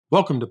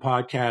Welcome to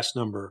podcast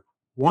number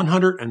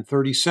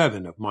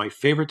 137 of My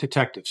Favorite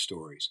Detective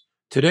Stories.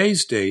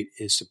 Today's date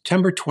is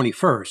September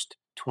 21st,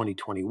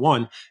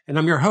 2021, and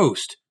I'm your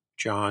host,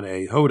 John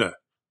A. Hoda.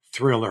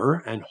 Thriller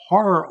and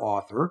horror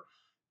author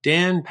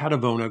Dan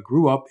Padavona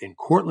grew up in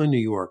Cortland, New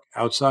York,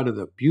 outside of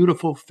the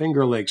beautiful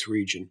Finger Lakes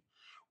region,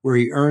 where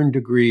he earned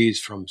degrees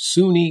from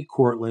SUNY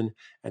Cortland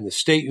and the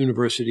State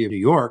University of New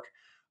York,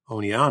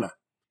 Oneonta.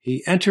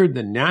 He entered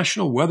the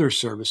National Weather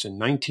Service in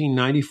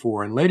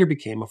 1994 and later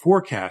became a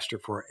forecaster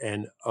for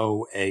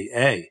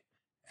NOAA.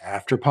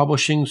 After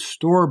publishing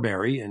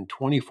Strawberry in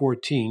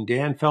 2014,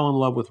 Dan fell in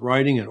love with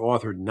writing and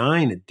authored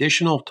 9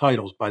 additional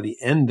titles by the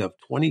end of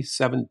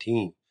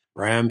 2017.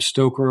 Bram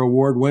Stoker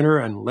Award winner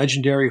and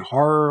legendary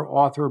horror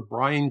author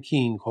Brian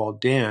Keene called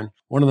Dan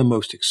one of the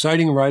most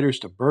exciting writers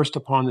to burst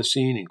upon the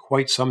scene in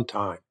quite some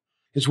time.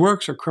 His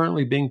works are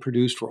currently being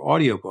produced for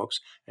audiobooks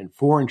and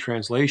foreign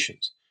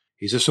translations.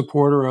 He's a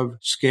supporter of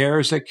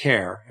Scares That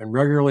Care and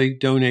regularly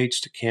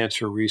donates to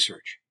cancer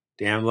research.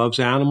 Dan loves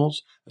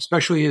animals,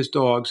 especially his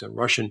dogs and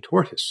Russian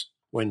tortoise.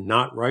 When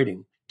not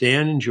writing,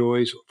 Dan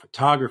enjoys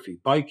photography,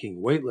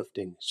 biking,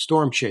 weightlifting,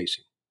 storm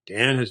chasing.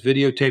 Dan has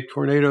videotaped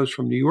tornadoes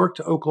from New York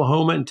to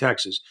Oklahoma and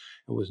Texas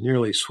and was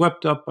nearly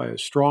swept up by a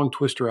strong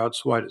twister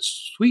outside of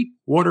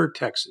Sweetwater,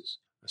 Texas.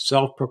 A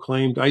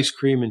self-proclaimed ice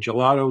cream and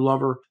gelato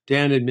lover,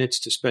 Dan admits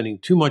to spending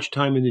too much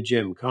time in the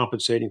gym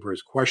compensating for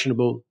his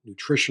questionable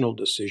nutritional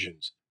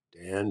decisions.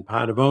 Dan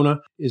Padavona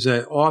is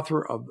an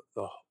author of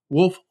the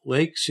Wolf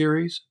Lake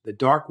series, the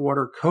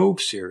Darkwater Cove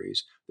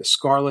series, the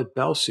Scarlet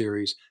Bell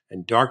series,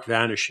 and Dark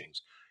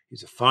Vanishings.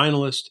 He's a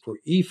finalist for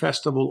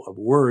E-Festival of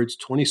Words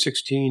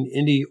 2016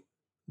 Indie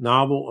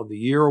Novel of the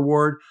Year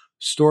Award.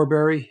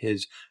 Strawberry,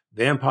 his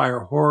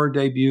vampire horror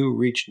debut,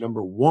 reached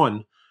number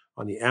 1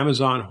 on the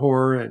Amazon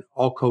horror and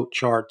occult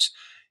charts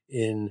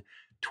in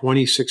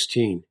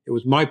 2016. It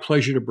was my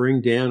pleasure to bring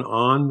Dan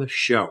on the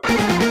show.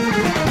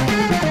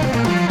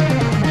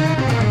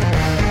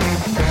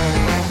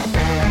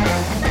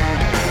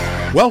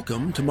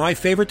 Welcome to My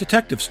Favorite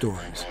Detective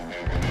Stories.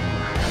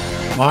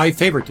 My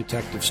Favorite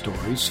Detective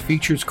Stories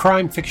features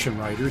crime fiction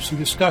writers who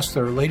discuss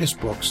their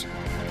latest books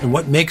and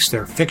what makes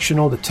their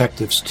fictional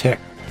detectives tick.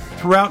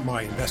 Throughout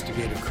my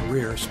investigative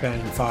career,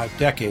 spanning 5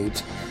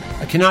 decades,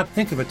 I cannot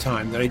think of a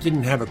time that I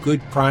didn't have a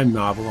good crime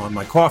novel on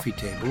my coffee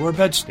table or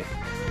bedstand.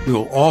 We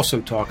will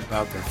also talk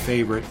about their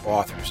favorite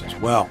authors as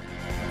well.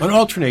 On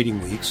alternating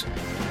weeks,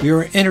 we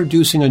are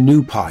introducing a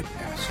new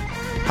podcast,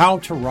 How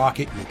to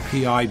Rocket Your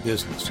PI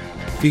Business,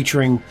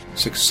 featuring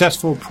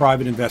successful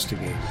private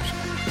investigators.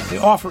 They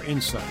offer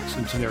insights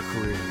into their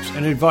careers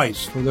and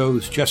advice for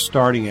those just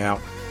starting out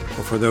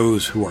or for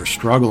those who are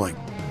struggling.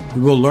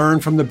 We will learn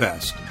from the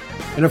best.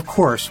 And of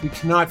course, we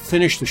cannot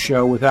finish the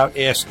show without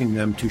asking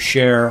them to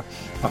share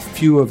a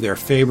few of their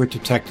favorite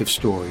detective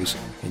stories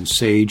and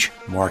sage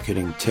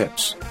marketing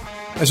tips.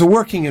 As a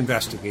working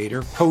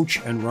investigator, coach,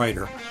 and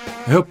writer,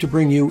 I hope to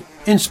bring you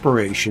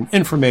inspiration,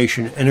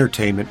 information, and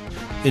entertainment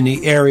in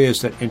the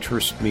areas that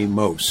interest me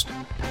most.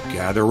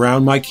 Gather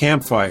around my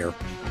campfire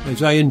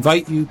as I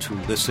invite you to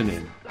listen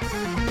in.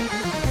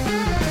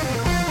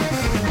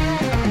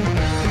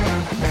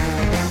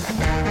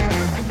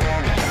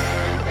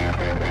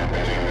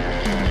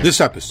 This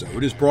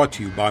episode is brought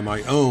to you by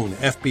my own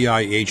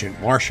FBI agent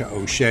Marsha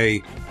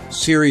O'Shea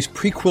series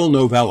prequel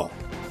novella,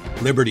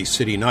 Liberty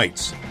City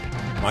Nights.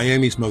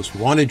 Miami's most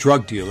wanted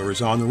drug dealer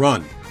is on the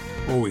run,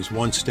 always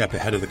one step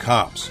ahead of the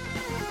cops.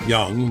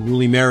 Young,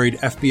 newly married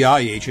FBI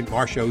agent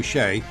Marsha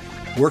O'Shea,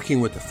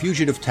 working with the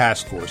Fugitive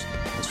Task Force,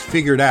 has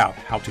figured out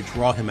how to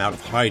draw him out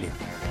of hiding.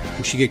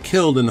 Will she get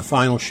killed in the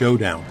final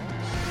showdown?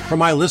 For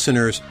my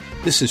listeners,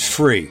 this is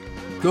free.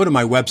 Go to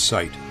my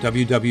website,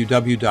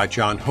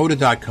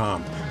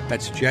 www.johnhoda.com.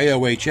 That's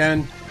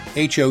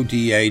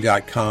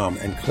JOHNHODA.com,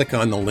 and click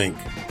on the link.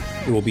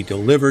 It will be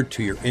delivered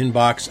to your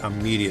inbox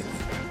immediately.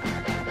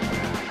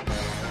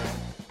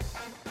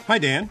 Hi,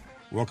 Dan.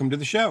 Welcome to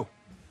the show.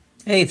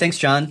 Hey, thanks,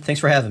 John.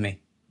 Thanks for having me.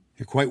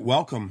 You're quite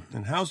welcome.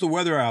 And how's the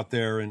weather out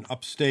there in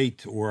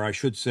upstate, or I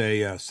should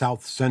say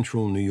south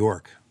central New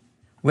York?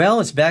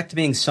 Well, it's back to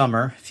being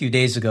summer. A few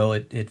days ago,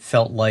 it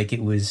felt like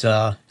it was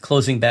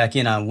closing back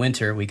in on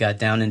winter. We got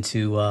down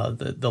into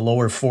the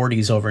lower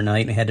 40s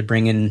overnight and had to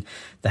bring in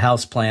the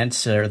house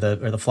plants or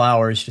the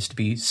flowers just to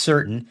be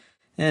certain.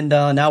 And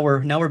now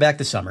we're back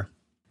to summer.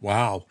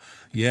 Wow.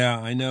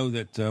 Yeah, I know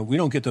that we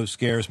don't get those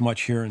scares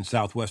much here in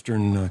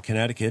southwestern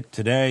Connecticut.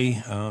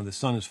 Today, the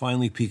sun is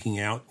finally peeking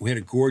out. We had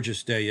a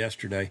gorgeous day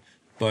yesterday,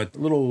 but a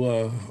little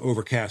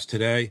overcast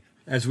today.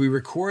 As we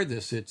record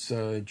this, it's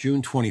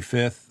June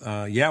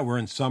 25th. Yeah, we're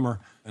in summer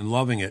and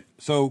loving it.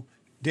 So,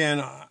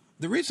 Dan,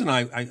 the reason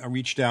I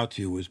reached out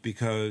to you was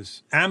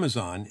because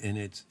Amazon, in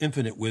its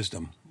infinite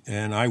wisdom,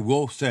 and I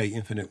will say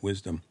infinite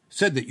wisdom,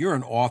 said that you're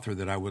an author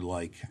that I would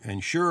like.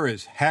 And sure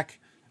as heck,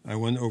 I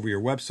went over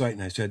your website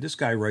and I said, this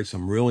guy writes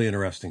some really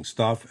interesting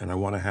stuff, and I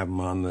want to have him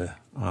on the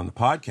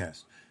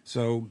podcast.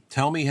 So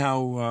tell me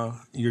how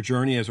your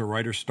journey as a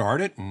writer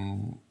started,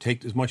 and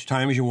take as much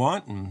time as you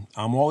want, and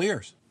I'm all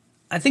ears.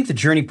 I think the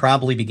journey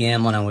probably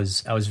began when I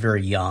was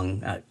very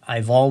young.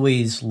 I've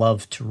always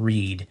loved to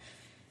read.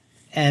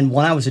 And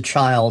when I was a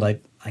child, I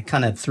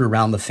kind of threw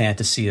around the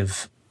fantasy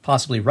of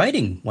possibly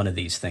writing one of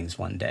these things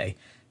one day.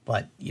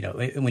 But,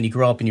 when you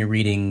grow up and you're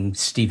reading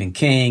Stephen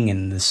King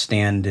and The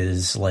Stand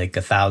is like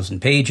 1,000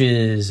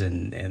 pages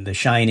and The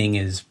Shining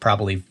is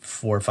probably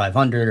 400 or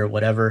 500 or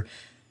whatever,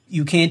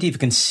 you can't even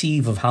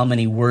conceive of how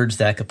many words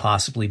that could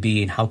possibly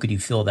be and how could you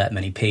fill that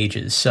many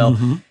pages. So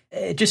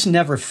it just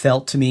never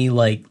felt to me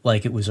like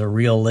it was a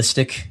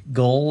realistic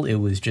goal. It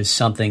was just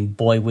something,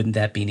 boy, wouldn't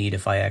that be neat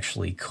if I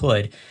actually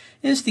could.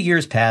 As the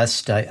years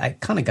passed, I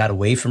kind of got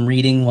away from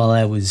reading while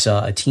I was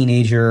a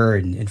teenager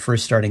and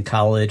first starting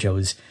college. I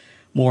was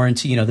more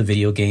into, the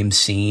video game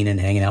scene and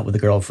hanging out with a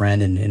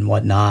girlfriend and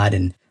whatnot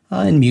and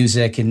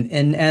music.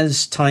 And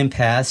as time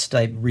passed,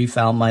 I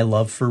refound my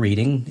love for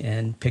reading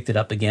and picked it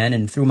up again.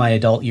 And through my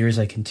adult years,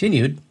 I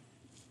continued.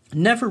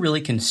 Never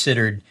really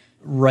considered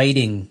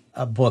writing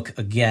a book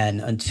again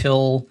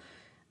until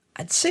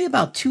I'd say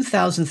about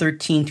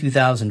 2013,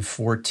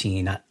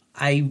 2014.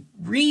 I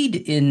read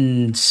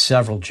in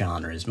several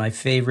genres. My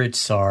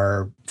favorites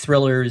are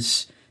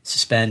thrillers,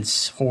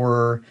 suspense,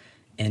 horror,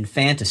 and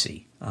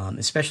fantasy,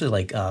 especially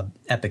like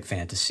epic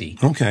fantasy.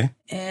 Okay.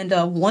 And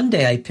one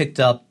day I picked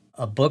up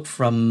a book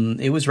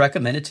it was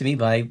recommended to me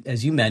by,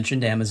 as you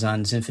mentioned,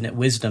 Amazon's Infinite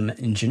Wisdom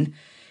engine.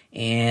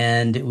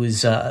 And it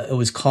was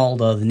called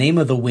The Name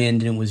of the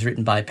Wind, and it was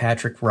written by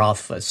Patrick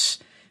Rothfuss,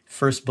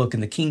 first book in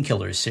the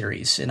Kingkillers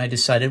series. And I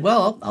decided,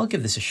 well, I'll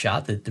give this a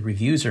shot. The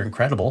reviews are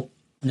incredible.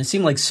 And it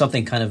seemed like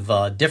something kind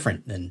of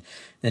different than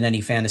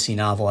any fantasy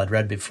novel I'd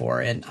read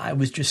before. And I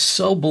was just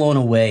so blown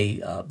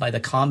away by the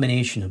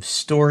combination of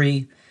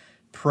story,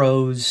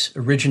 prose,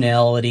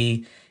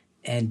 originality,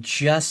 and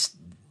just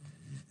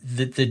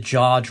the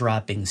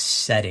jaw-dropping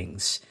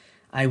settings.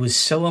 I was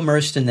so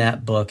immersed in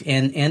that book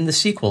and the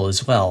sequel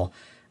as well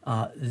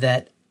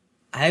that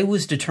I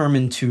was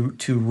determined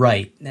to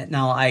write.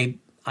 Now, I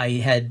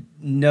had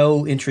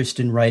no interest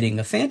in writing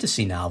a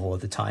fantasy novel at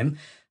the time,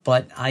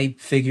 but I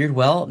figured,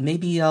 well,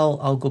 maybe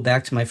I'll go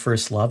back to my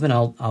first love and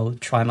I'll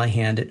try my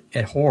hand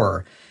at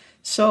horror.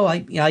 So I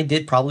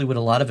did probably what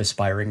a lot of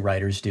aspiring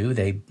writers do.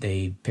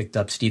 They picked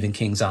up Stephen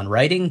King's On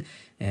Writing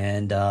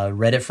and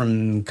read it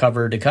from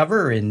cover to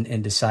cover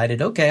and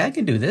decided, okay, I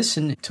can do this,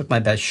 and took my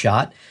best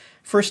shot.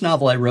 First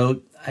novel I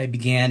wrote, I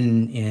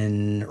began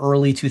in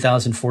early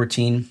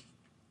 2014,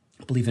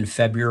 I believe in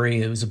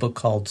February. It was a book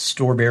called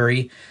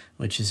Storberry,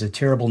 which is a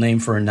terrible name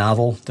for a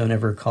novel. Don't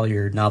ever call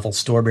your novel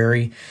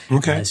Storberry,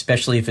 okay.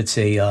 Especially if it's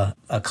a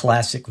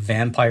classic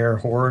vampire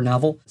horror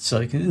novel.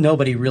 So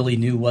nobody really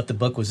knew what the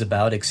book was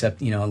about,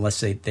 except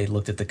unless they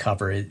looked at the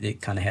cover,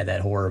 it kind of had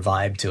that horror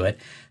vibe to it.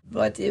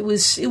 But it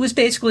was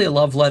basically a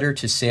love letter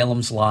to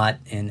Salem's Lot,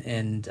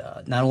 and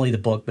not only the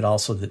book but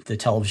also the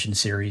television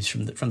series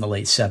from the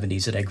late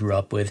 70s that I grew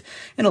up with,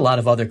 and a lot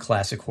of other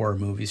classic horror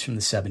movies from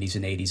the 70s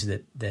and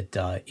 80s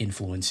that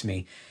influenced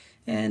me.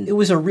 And it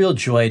was a real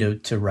joy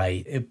to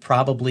write. It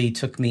probably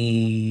took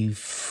me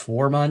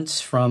 4 months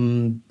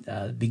from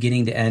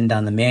beginning to end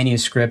on the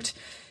manuscript.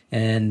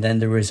 And then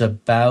there was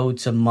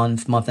about a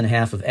month and a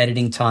half of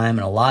editing time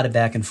and a lot of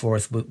back and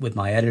forth with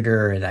my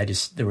editor. And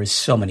there was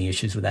so many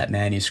issues with that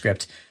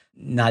manuscript,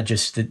 not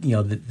just the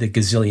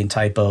gazillion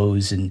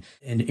typos and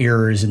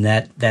errors in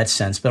that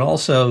sense, but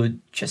also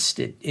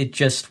it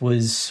just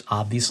was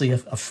obviously a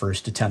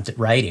first attempt at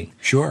writing.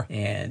 Sure.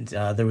 And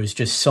there was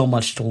just so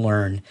much to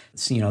learn.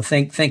 So,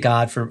 thank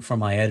God for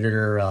my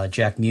editor,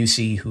 Jack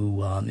Musey,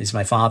 who is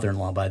my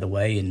father-in-law, by the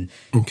way. And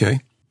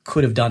okay.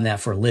 Could have done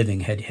that for a living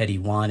had he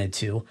wanted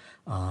to.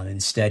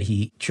 Instead,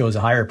 he chose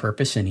a higher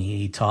purpose, and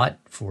he taught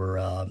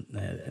for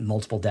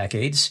multiple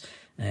decades.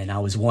 And I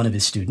was one of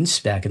his students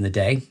back in the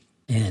day.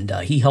 And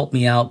he helped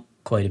me out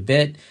quite a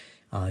bit,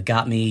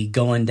 got me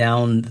going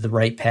down the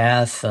right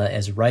path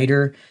as a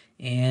writer.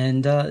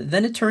 And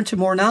then it turned to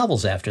more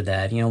novels after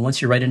that. Once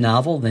you write a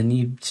novel, then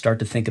you start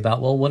to think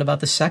about, well, what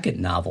about the second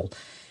novel?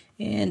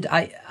 And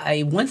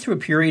I went through a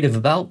period of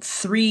about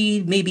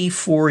 3, maybe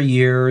 4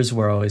 years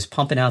where I was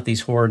pumping out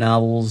these horror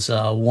novels,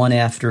 one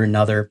after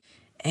another.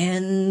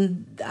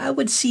 And I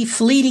would see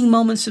fleeting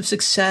moments of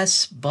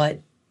success,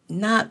 but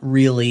not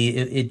really.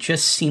 It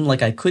just seemed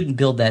like I couldn't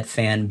build that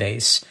fan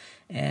base.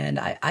 And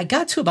I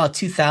got to about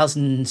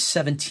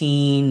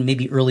 2017,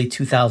 maybe early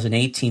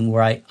 2018,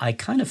 where I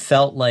kind of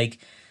felt like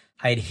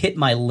I had hit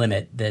my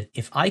limit, that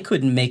if I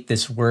couldn't make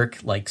this work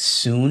like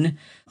soon,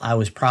 I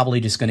was probably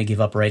just going to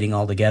give up writing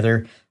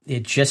altogether.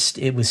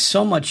 It was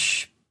so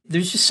much,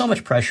 there's just so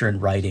much pressure in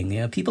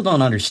writing. People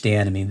don't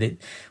understand. I mean,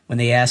 when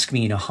they ask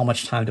me, how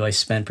much time do I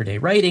spend per day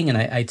writing? And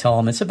I tell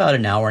them it's about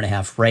an hour and a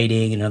half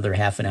writing, another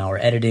half an hour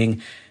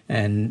editing.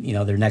 And,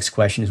 their next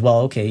question is, well,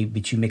 okay,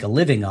 but you make a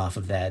living off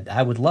of that.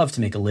 I would love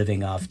to make a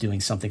living off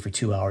doing something for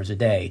 2 hours a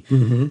day.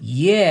 Mm-hmm.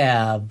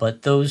 Yeah,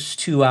 but those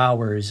 2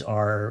 hours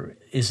are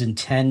as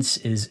intense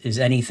as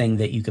anything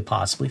that you could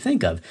possibly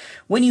think of.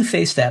 When you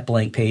face that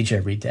blank page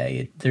every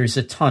day, there's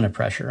a ton of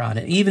pressure on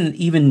it.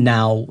 Even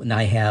now, when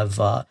I have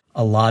a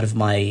lot of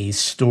my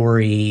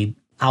story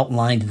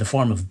outlined in the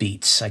form of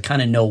beats. I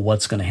kind of know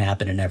what's going to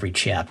happen in every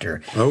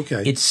chapter.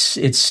 Okay. It's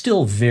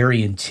still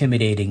very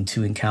intimidating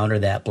to encounter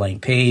that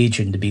blank page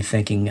and to be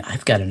thinking,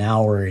 I've got an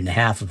hour and a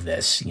half of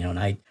this, and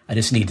I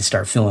just need to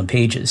start filling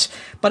pages.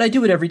 But I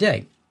do it every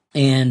day,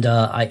 and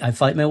I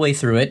fight my way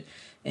through it.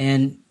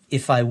 And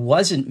if I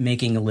wasn't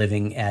making a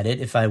living at it,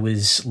 if I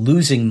was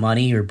losing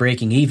money or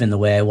breaking even the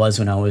way I was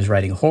when I was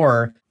writing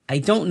horror, I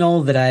don't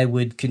know that I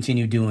would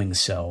continue doing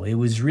so. It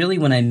was really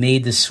when I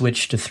made the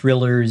switch to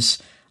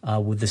thrillers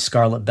with the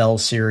Scarlet Bell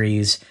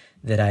series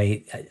that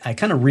I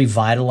kind of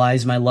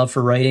revitalized my love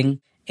for writing,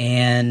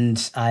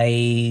 and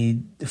I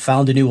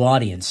found a new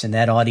audience, and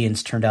that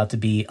audience turned out to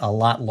be a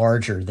lot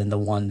larger than the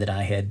one that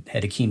I had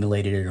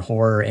accumulated in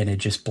horror, and it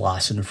just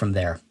blossomed from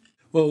there.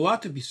 Well, a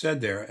lot to be said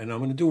there, and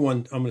I'm going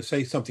to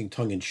say something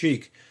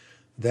tongue-in-cheek,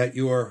 that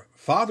your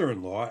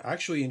father-in-law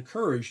actually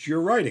encouraged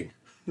your writing.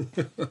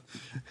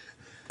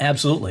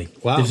 Absolutely.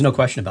 Wow. There's no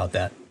question about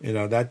that.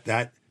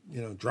 That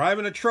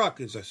driving a truck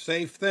is a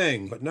safe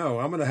thing, but no,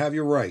 I'm going to have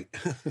you write.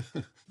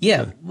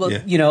 Yeah. Well,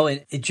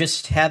 it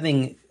just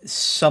having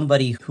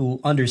somebody who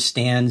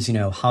understands,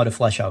 how to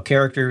flesh out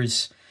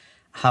characters,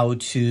 there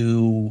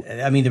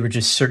were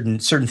just certain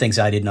things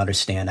I didn't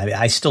understand.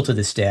 I still to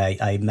this day,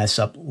 I mess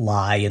up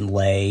lie and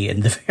lay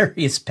and the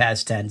various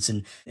past tense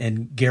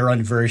and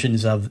gerund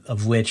versions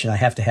of which, and I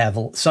have to have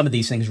some of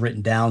these things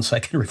written down so I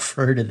can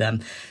refer to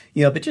them.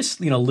 But just,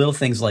 little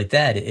things like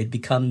that, it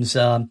becomes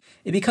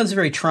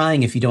very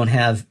trying if you don't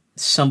have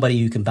somebody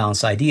you can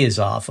bounce ideas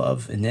off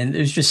of. And then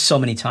there's just so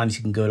many times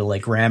you can go to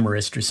like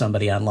Grammarist or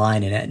somebody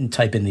online and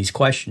type in these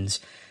questions.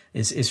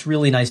 It's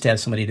really nice to have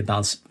somebody to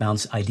bounce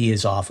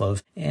ideas off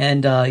of.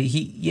 And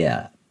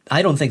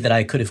I don't think that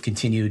I could have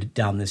continued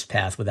down this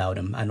path without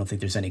him. I don't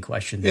think there's any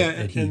question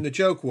that he... And the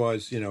joke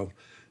was,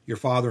 your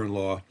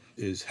father-in-law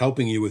is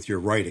helping you with your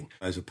writing,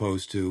 as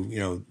opposed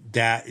to,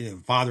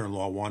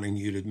 father-in-law wanting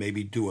you to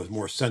maybe do a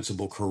more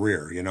sensible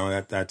career,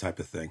 that type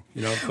of thing,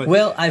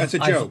 But that's a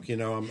joke,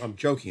 I'm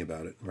joking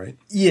about it, right?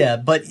 Yeah,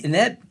 but in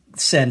that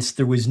sense,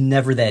 there was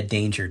never that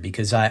danger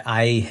because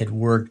I had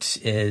worked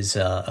as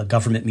a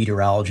government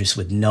meteorologist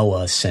with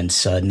NOAA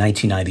since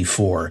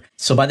 1994.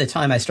 So by the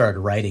time I started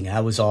writing,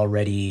 I was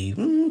already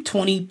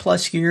 20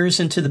 plus years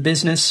into the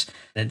business.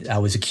 And I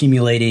was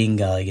accumulating,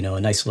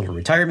 a nice little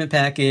retirement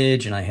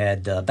package, and I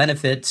had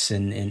benefits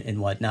and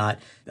whatnot.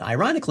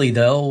 Ironically,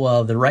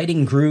 though, the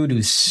writing grew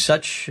to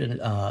such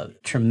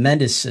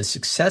tremendous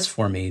success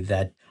for me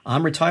that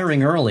I'm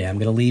retiring early. I'm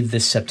going to leave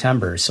this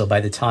September. So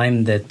by the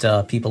time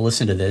that people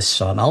listen to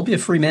this, I'll be a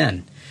free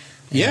man.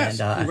 Yes,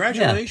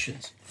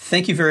 congratulations. Yeah.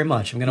 Thank you very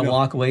much. I'm going to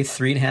walk away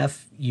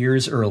 3.5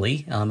 years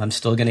early. I'm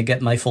still going to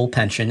get my full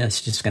pension.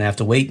 It's just going to have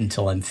to wait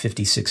until I'm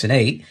 56 and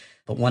 8.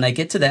 But when I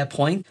get to that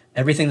point,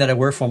 everything that I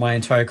worked for my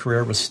entire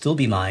career will still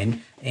be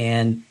mine.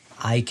 And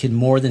I can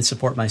more than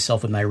support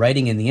myself with my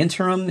writing in the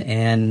interim,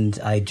 and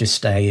I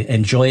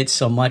enjoy it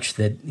so much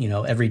that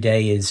every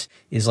day is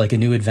like a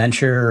new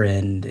adventure,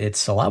 and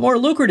it's a lot more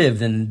lucrative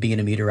than being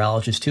a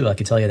meteorologist too. I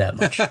can tell you that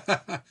much.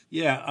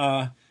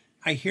 Yeah,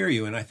 I hear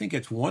you, and I think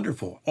it's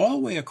wonderful all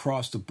the way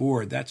across the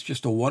board. That's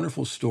just a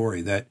wonderful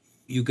story that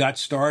you got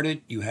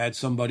started. You had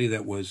somebody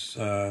that was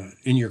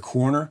in your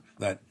corner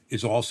that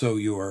is also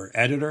your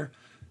editor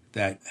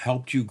that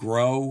helped you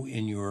grow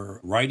in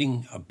your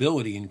writing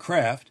ability and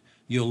craft.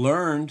 You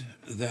learned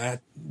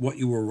that what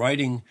you were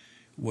writing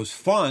was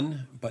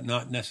fun, but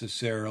not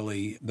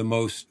necessarily the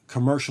most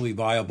commercially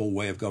viable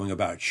way of going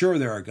about it. Sure,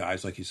 there are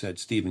guys, like you said,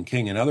 Stephen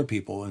King and other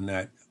people in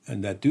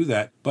that do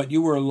that, but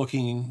you were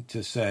looking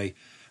to say,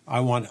 I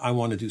want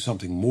to do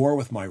something more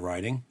with my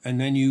writing. And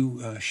then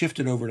you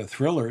shifted over to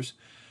thrillers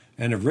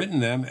and have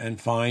written them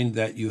and find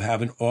that you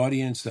have an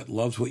audience that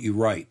loves what you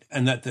write,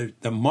 and that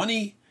the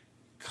money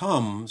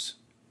comes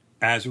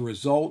as a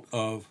result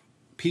of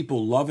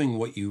people loving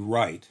what you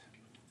write,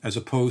 as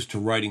opposed to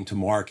writing to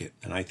market.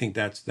 And I think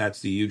that's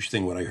the huge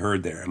thing, what I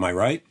heard there. Am I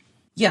right?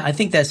 Yeah, I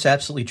think that's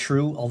absolutely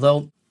true.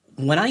 Although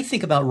when I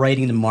think about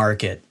writing to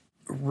market,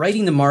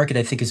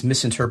 I think is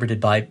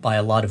misinterpreted by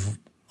a lot of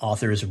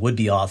authors or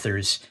would-be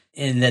authors,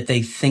 in that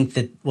they think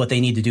that what they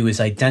need to do is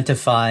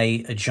identify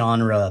a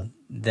genre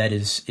that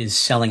is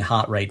selling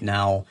hot right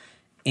now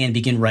and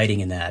begin writing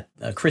in that.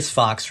 Chris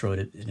Fox wrote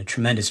a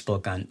tremendous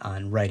book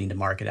on writing to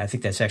market. I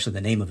think that's actually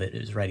the name of it,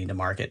 is Writing to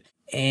Market.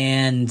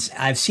 And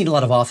I've seen a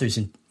lot of authors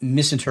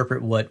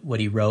misinterpret what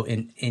he wrote.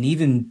 And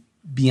even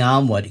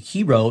beyond what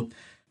he wrote,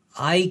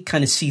 I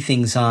kind of see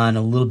things on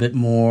a little bit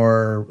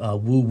more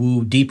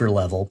woo-woo, deeper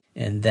level.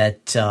 And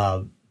that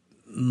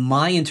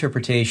my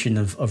interpretation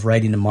of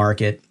writing to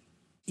market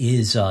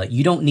is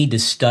you don't need to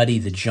study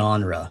the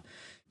genre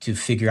to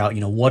figure out,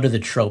 what are the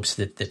tropes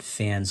that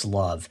fans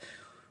love.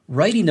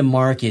 Writing to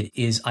market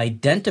is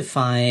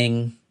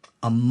identifying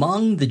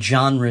among the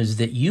genres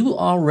that you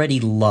already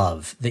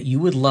love, that you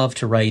would love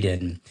to write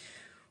in,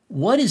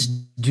 what is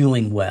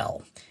doing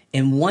well.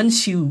 And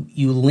once you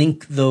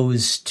link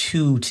those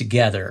two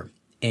together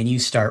and you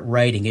start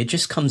writing, it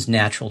just comes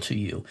natural to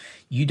you.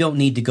 You don't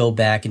need to go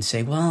back and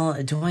say,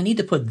 well, do I need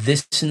to put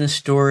this in the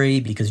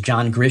story because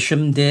John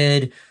Grisham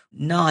did?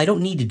 No, I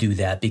don't need to do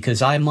that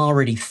because I'm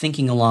already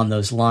thinking along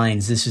those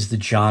lines. This is the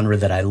genre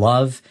that I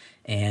love,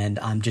 and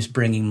I'm just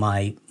bringing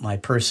my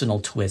personal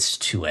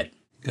twist to it.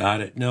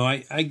 Got it. No,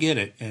 I get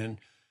it. And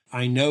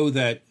I know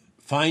that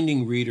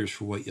finding readers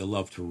for what you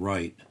love to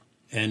write,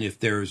 and if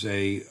there's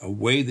a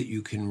way that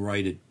you can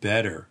write it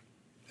better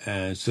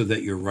so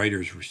that your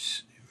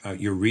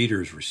your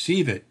readers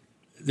receive it,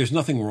 there's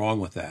nothing wrong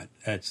with that.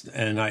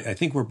 And I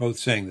think we're both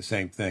saying the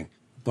same thing.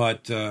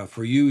 But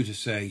for you to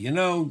say,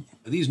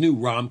 these new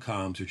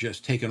rom-coms are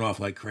just taking off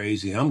like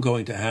crazy. I'm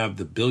going to have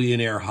the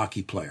billionaire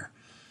hockey player,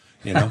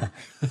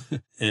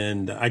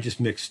 and I just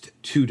mixed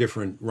two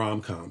different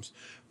rom-coms.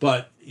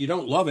 But you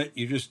don't love it.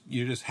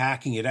 You're just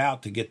hacking it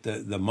out to get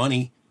the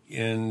money,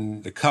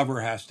 and the cover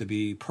has to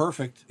be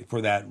perfect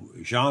for that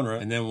genre.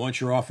 And then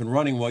once you're off and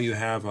running, well, you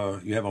have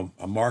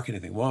a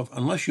marketing thing. Well,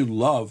 unless you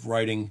love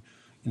writing,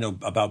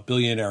 about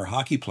billionaire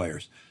hockey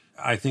players,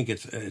 I think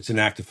it's an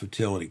act of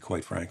futility,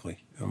 quite frankly,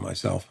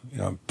 myself.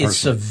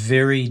 It's a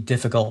very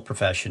difficult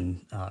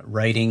profession.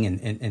 Writing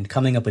and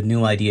coming up with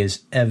new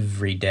ideas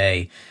every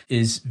day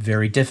is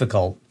very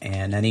difficult.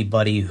 And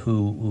anybody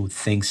who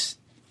thinks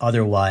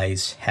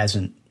otherwise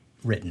hasn't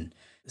written.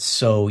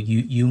 So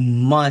you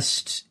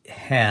must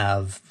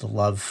have the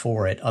love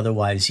for it.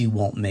 Otherwise, you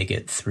won't make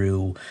it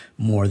through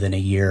more than a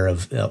year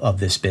of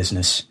this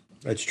business.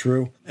 That's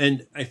true.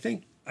 And I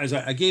think, as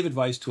I gave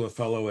advice to a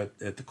fellow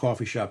at the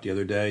coffee shop the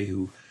other day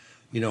who,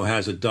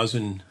 has a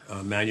dozen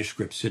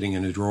manuscripts sitting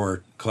in a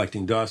drawer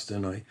collecting dust.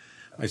 And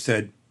I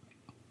said,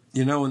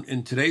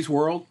 in today's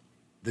world,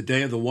 the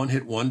day of the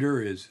one-hit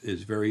wonder is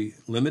very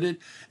limited.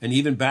 And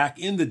even back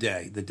in the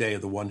day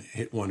of the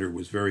one-hit wonder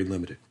was very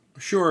limited.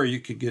 Sure, you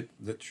could get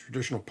the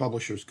traditional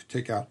publishers could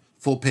take out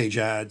full-page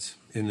ads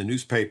in the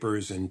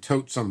newspapers and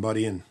tote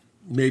somebody and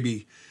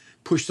maybe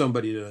push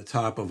somebody to the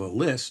top of a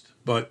list.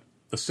 But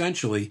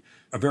essentially,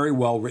 a very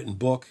well-written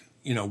book,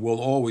 will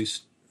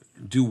always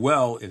do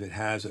well if it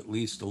has at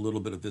least a little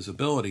bit of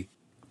visibility.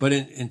 But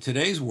in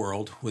today's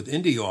world, with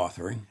indie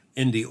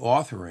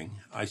authoring,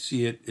 I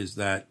see it is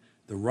that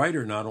the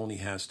writer not only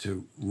has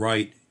to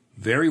write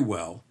very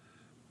well,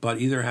 but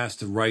either has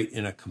to write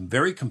in a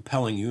very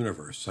compelling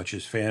universe, such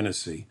as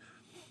fantasy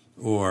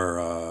or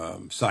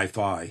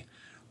sci-fi,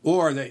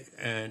 or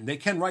they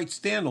can write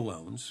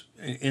standalones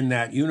in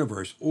that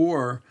universe,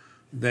 or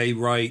they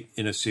write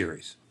in a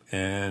series.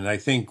 And I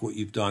think what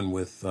you've done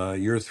with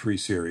your three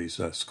series,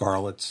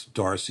 Scarlett's,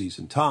 Darcy's,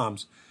 and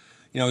Tom's,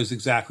 is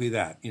exactly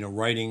that.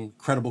 Writing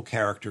credible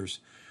characters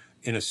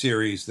in a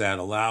series that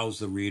allows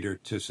the reader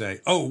to say,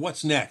 oh,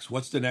 what's next?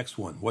 What's the next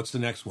one? What's the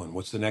next one?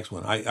 What's the next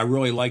one? I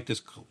really like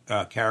this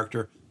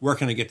character. Where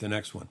can I get the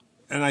next one?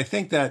 And I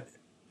think that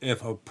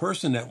if a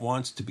person that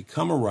wants to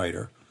become a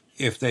writer,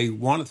 if they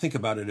want to think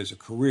about it as a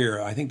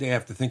career, I think they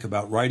have to think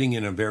about writing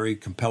in a very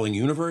compelling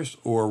universe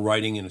or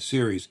writing in a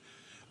series.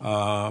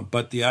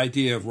 But the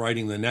idea of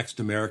writing the next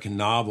American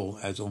novel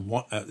as a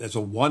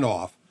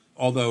one-off,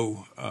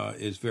 although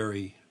is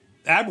very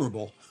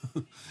admirable,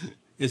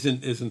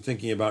 isn't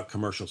thinking about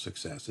commercial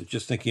success. It's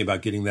just thinking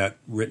about getting that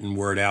written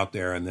word out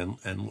there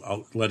and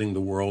letting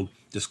the world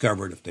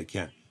discover it if they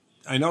can.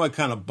 I know I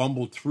kind of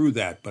bumbled through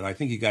that, but I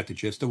think you got the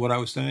gist of what I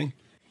was saying.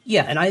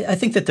 Yeah, and I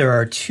think that there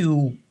are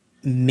two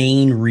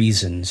main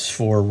reasons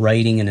for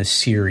writing in a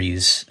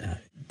series.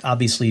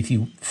 Obviously, if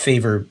you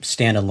favor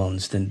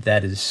standalones, then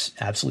that is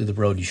absolutely the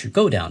road you should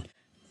go down.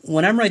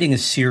 When I'm writing a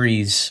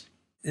series,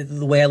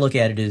 the way I look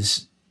at it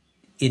is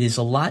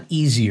a lot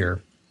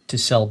easier to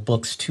sell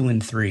books 2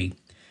 and 3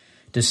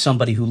 to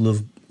somebody who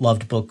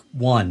loved book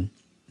 1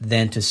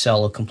 than to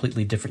sell a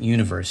completely different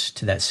universe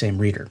to that same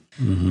reader.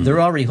 Mm-hmm.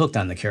 They're already hooked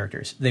on the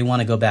characters. They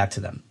want to go back to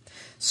them.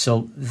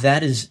 So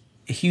that is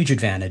a huge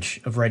advantage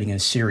of writing a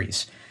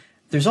series.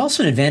 There's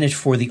also an advantage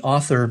for the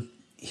author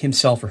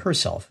himself or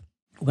herself.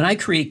 When I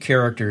create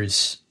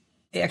characters,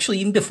 actually,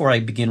 even before I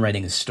begin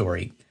writing a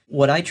story,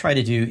 what I try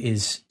to do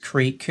is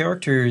create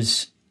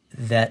characters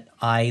that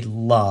I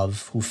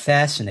love, who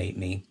fascinate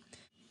me,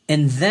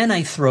 and then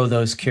I throw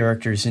those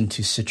characters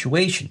into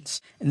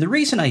situations. And the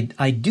reason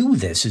I do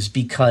this is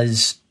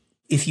because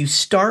if you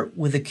start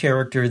with a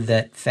character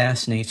that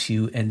fascinates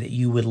you and that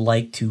you would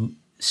like to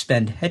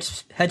spend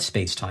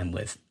headspace time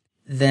with,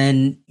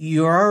 then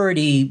you're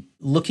already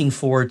looking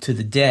forward to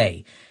the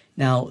day.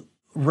 Now,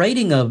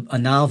 writing a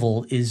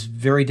novel is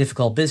very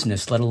difficult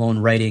business, let alone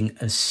writing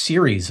a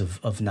series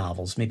of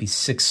novels, maybe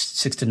six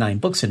to 9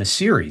 books in a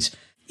series.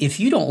 If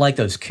you don't like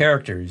those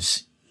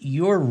characters,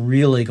 you're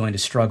really going to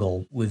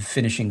struggle with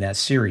finishing that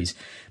series.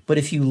 But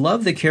if you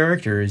love the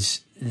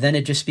characters, then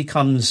it just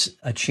becomes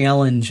a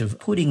challenge of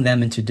putting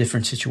them into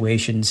different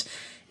situations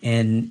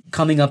and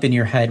coming up in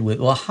your head with,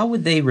 well, how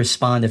would they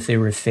respond if they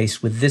were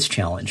faced with this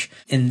challenge?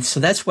 And so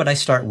that's what I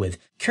start with.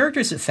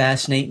 Characters that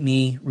fascinate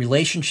me,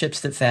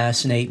 relationships that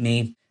fascinate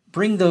me,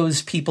 bring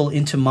those people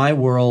into my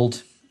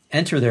world,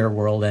 enter their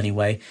world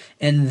anyway,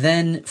 and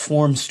then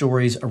form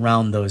stories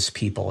around those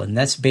people. And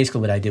that's basically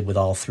what I did with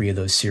all 3 of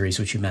those series,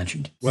 which you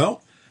mentioned.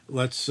 Well,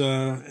 let's,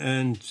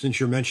 and since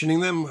you're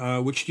mentioning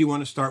them, which do you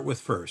want to start with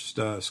first?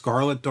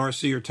 Scarlett,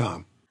 Darcy, or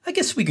Tom? I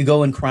guess we could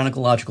go in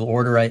chronological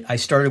order. I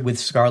started with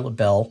Scarlet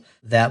Bell.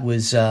 That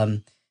was,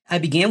 I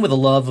began with a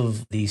love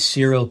of the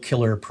serial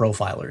killer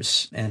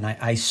profilers, and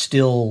I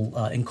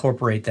still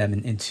incorporate them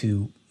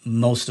into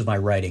most of my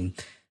writing.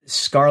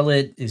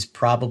 Scarlet is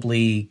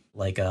probably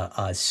like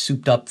a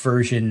souped up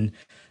version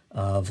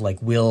of like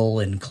Will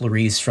and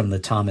Clarice from the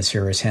Thomas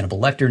Harris Hannibal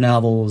Lecter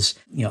novels.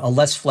 You know, a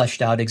less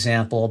fleshed out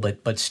example,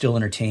 but still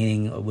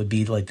entertaining would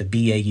be like the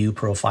BAU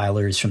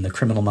profilers from the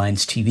Criminal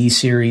Minds TV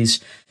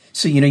series.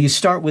 So, you know, you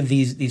start with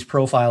these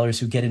profilers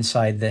who get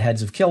inside the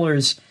heads of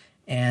killers,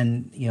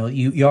 and, you know,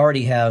 you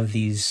already have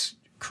these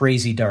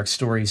crazy dark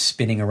stories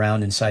spinning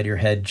around inside your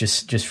head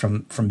just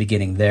from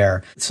beginning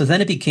there. So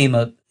then it became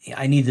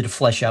I needed to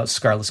flesh out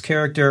Scarlet's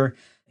character,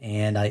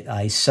 and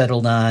I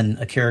settled on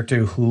a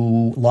character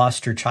who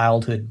lost her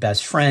childhood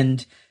best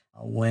friend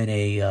when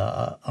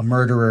a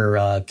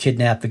murderer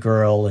kidnapped the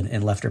girl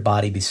and left her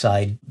body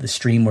beside the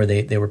stream where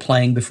they were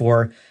playing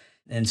before.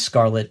 And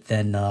Scarlet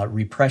then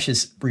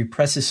represses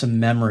some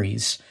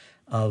memories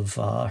of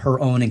her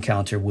own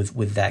encounter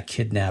with that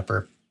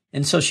kidnapper.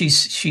 And so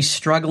she's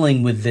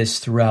struggling with this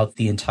throughout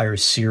the entire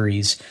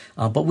series.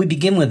 But we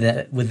begin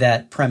with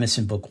that premise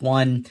in book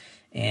one.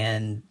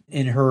 And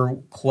in her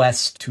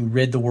quest to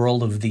rid the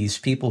world of these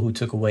people who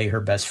took away her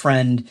best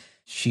friend,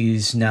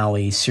 she's now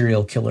a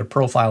serial killer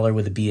profiler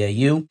with a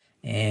BAU.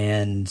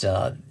 And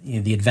you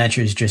know, the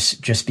adventures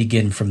just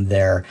begin from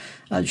there.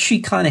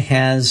 She kind of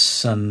has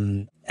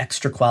some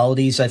extra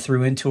qualities I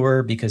threw into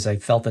her because I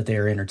felt that they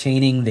were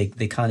entertaining.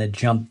 They kind of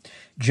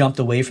jumped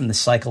away from the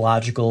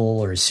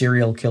psychological or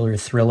serial killer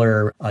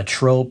thriller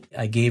trope.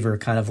 I gave her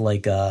kind of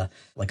like a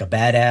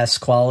badass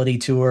quality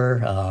to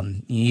her.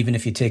 Even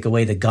if you take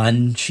away the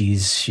gun,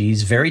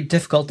 she's very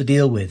difficult to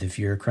deal with if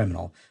you're a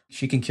criminal.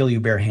 She can kill you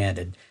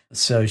barehanded.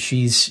 So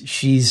she was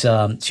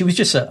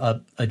just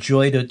a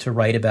joy to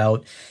write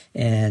about.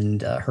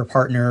 And her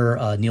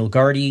partner, Neil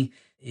Gardy,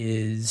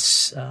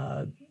 is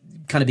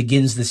kind of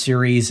begins the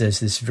series as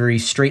this very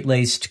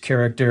straight-laced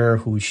character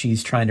who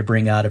she's trying to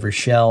bring out of her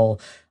shell.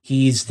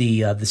 He's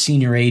the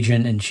senior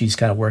agent, and she's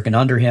kind of working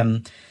under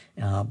him.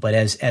 But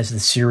as the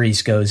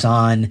series goes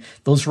on,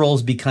 those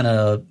roles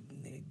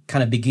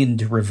kind of begin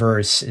to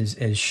reverse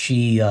as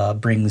she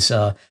brings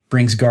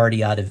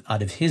Gardy out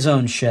of his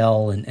own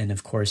shell, and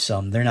of course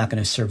they're not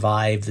going to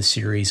survive the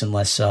series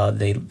unless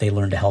they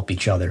learn to help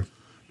each other.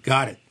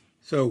 Got it.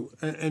 So,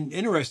 and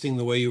interesting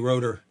the way you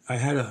wrote her. I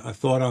had a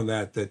thought on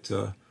that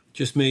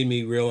just made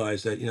me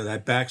realize that, you know,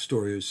 that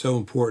backstory is so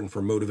important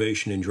for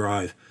motivation and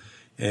drive.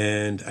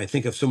 And I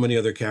think of so many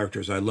other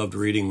characters I loved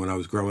reading when I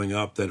was growing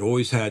up that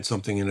always had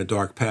something in a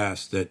dark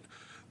past that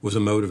was a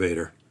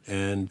motivator.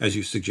 And as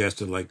you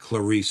suggested, like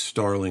Clarice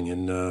Starling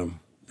in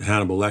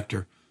Hannibal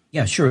Lecter.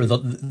 Yeah, sure.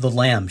 The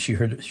lamb. She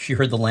heard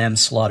the lamb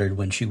slaughtered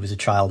when she was a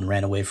child and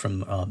ran away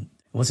from.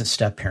 It wasn't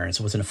step parents.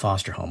 It wasn't a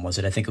foster home, was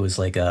it? I think it was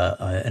like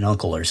an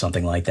uncle or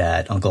something like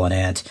that, uncle and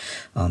aunt.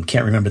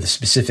 Can't remember the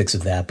specifics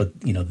of that, but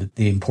you know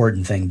the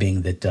important thing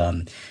being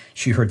that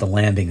she heard the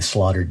lamb being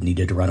slaughtered and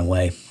needed to run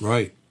away.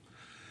 Right.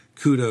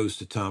 Kudos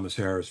to Thomas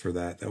Harris for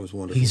that. That was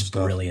wonderful. He's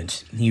stuff.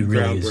 Brilliant. He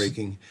really is.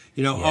 Groundbreaking.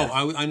 You know. Yeah.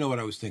 Oh, I know what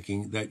I was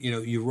thinking. That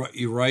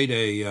you write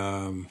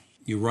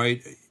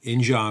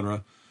in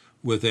genre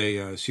with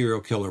a serial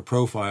killer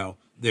profile.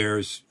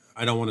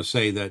 I don't want to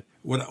say that.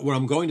 What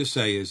I'm going to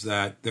say is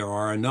that there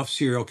are enough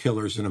serial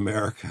killers in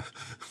America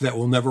that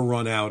will never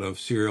run out of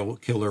serial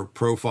killer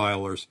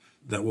profilers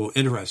that will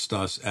interest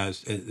us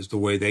as the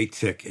way they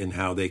tick and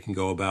how they can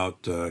go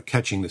about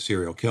catching the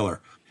serial killer.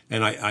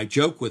 And I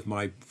joke with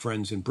my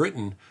friends in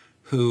Britain,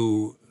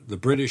 the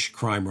British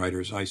crime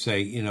writers, I say,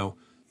 you know,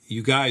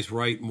 you guys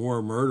write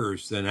more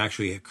murders than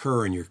actually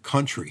occur in your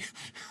country.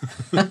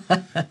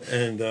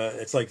 And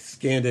it's like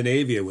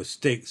Scandinavia with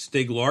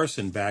Stig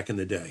Larsson back in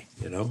the day,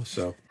 you know,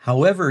 so.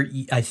 However,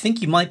 I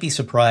think you might be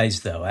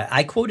surprised, though.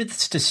 I quoted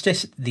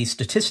the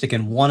statistic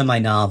in one of my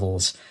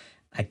novels.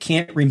 I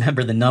can't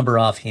remember the number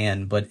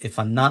offhand, but if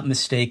I'm not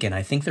mistaken,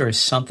 I think there is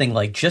something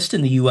like, just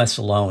in the U.S.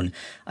 alone,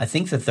 I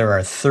think that there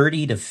are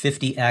 30 to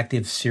 50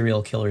 active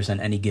serial killers on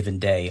any given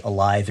day,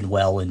 alive and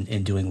well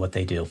and doing what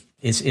they do.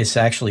 It's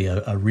actually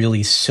a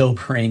really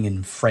sobering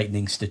and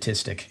frightening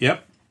statistic.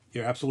 Yep,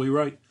 you're absolutely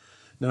right.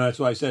 No, that's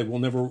why I said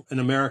in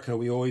America,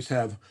 we always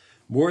have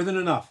more than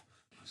enough.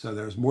 So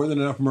there's more than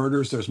enough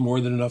murders. There's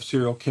more than enough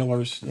serial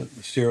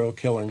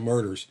killing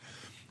murders.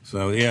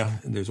 So yeah,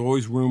 there's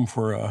always room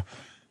for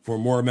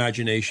more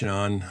imagination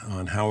on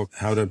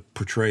how to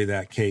portray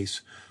that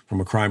case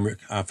from a crime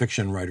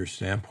fiction writer's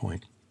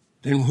standpoint.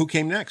 Then who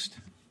came next?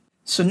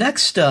 So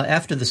next,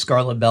 after the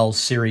Scarlet Bell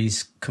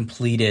series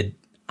completed,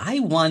 I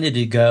wanted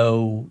to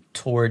go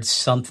towards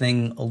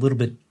something a little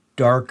bit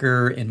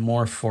darker and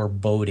more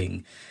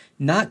foreboding.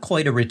 Not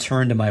quite a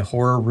return to my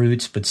horror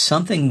roots, but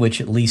something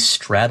which at least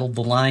straddled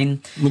the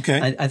line.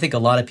 Okay. I think a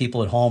lot of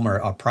people at home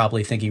are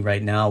probably thinking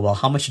right now, well,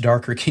 how much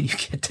darker can you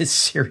get to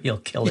serial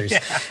killers?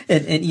 Yeah.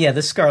 And yeah,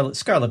 the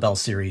Scarlet Bell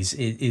series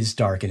is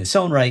dark in its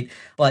own right,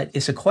 but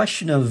it's a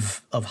question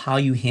of how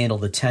you handle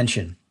the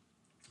tension.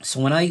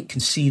 So when I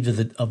conceived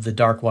of the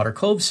Darkwater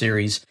Cove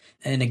series,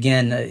 And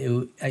again,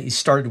 it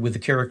started with the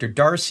character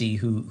Darcy,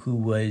 who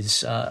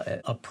was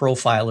a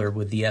profiler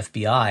with the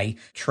FBI,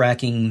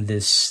 tracking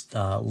this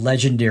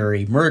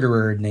legendary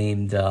murderer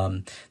named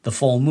the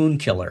Full Moon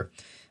Killer,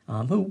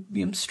 who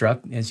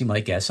struck, as you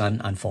might guess,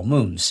 on full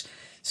moons.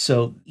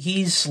 So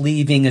he's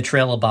leaving a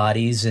trail of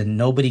bodies, and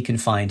nobody can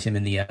find him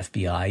in the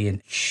FBI.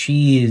 And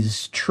she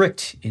is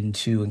tricked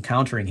into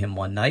encountering him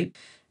one night,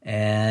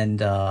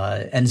 and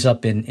ends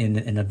up in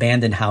an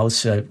abandoned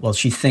house. Well,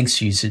 she thinks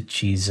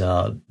she's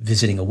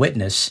visiting a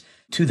witness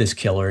to this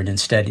killer, and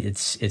instead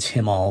it's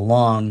him all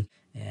along.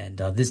 And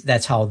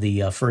that's how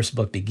the first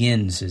book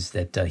begins, is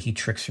that he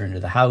tricks her into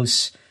the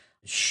house.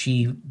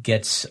 She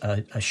gets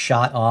a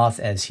shot off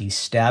as he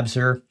stabs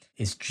her.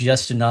 It's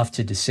just enough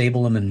to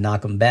disable him and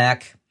knock him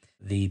back.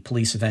 The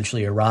police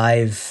eventually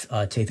arrive,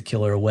 take the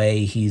killer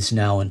away. He's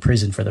now in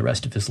prison for the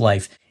rest of his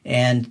life.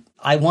 And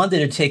I wanted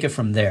to take it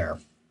from there.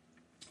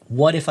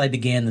 What if I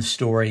began the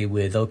story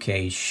with,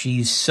 okay,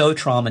 she's so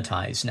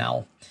traumatized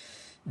now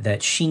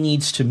that she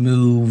needs to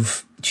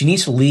leave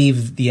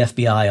the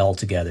FBI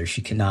altogether.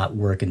 She cannot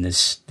work in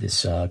this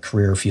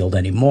career field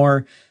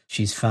anymore.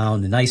 She's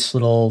found a nice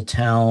little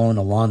town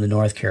along the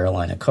North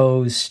Carolina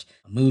coast,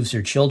 moves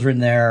her children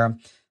there.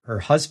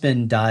 Her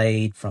husband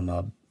died from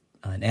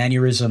an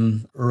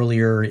aneurysm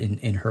earlier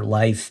in her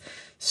life,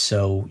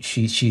 so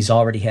she's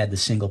already had the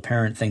single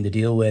parent thing to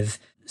deal with.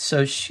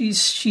 So she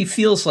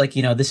feels like,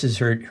 this is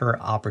her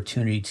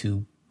opportunity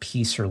to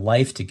piece her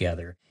life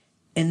together.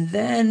 And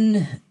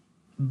then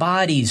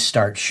bodies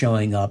start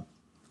showing up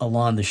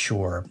along the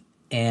shore,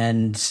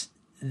 and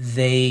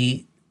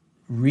they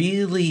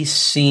really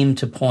seem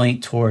to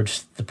point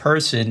towards the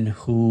person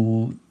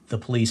who the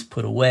police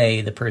put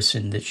away, the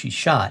person that she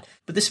shot.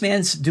 But this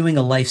man's doing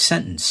a life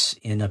sentence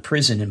in a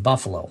prison in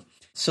Buffalo.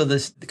 So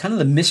this kind of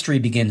the mystery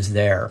begins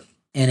there,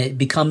 and it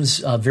becomes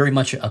very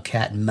much a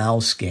cat and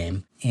mouse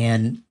game.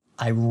 And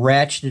I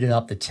ratcheted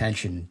up the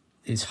tension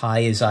as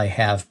high as I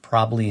have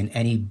probably in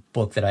any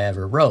book that I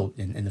ever wrote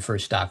in the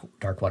first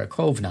Darkwater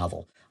Cove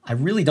novel. I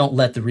really don't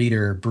let the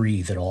reader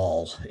breathe at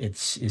all.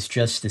 It's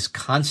just this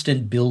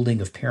constant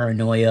building of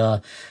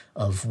paranoia,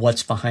 of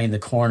what's behind the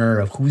corner,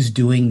 of who's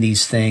doing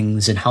these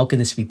things, and how can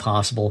this be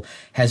possible?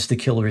 Has the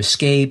killer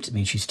escaped? I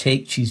mean,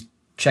 she's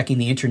checking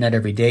the internet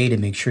every day to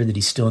make sure that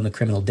he's still in the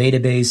criminal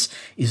database.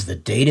 Is the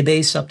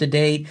database up to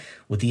date?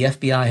 Would the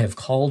FBI have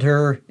called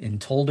her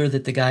and told her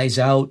that the guy's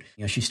out?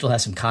 She still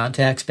has some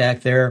contacts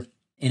back there.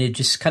 And it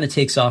just kind of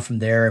takes off from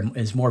there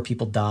as more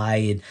people die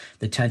and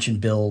the tension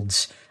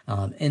builds.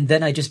 And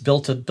then I just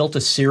built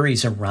a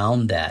series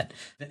around that.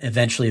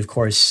 Eventually, of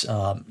course,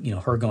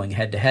 her going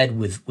head to head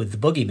with the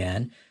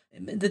boogeyman.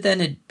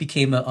 Then it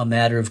became a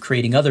matter of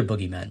creating other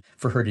boogeymen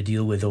for her to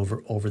deal with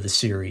over the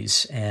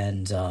series.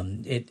 And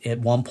at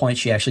one point,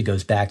 she actually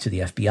goes back to the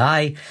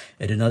FBI.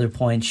 At another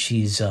point,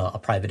 she's a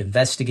private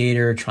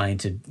investigator trying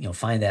to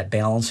find that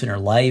balance in her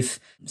life.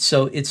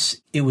 So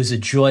it was a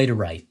joy to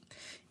write.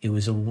 It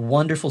was a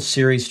wonderful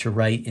series to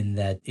write in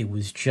that it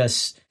was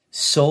just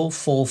so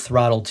full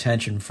throttle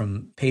tension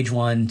from page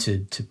 1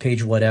 to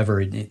page whatever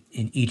in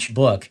each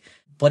book.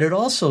 But it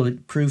also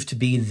proved to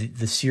be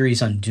the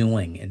series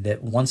undoing, and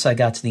that once I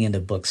got to the end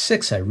of book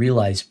 6, I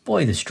realized,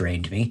 boy, this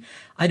drained me.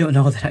 I don't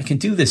know that I can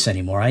do this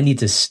anymore. I need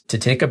to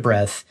take a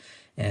breath.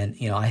 And,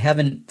 I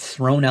haven't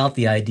thrown out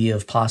the idea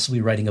of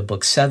possibly writing a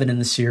book 7 in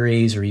the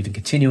series or even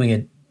continuing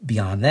it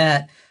beyond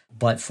that.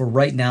 But for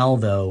right now,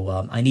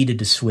 though, I needed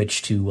to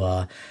switch to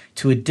a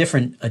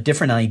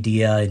different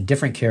idea and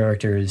different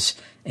characters,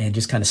 and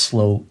just kind of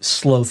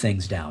slow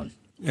things down.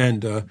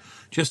 And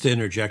just to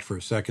interject for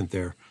a second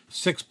there,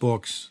 6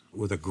 books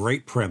with a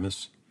great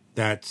premise.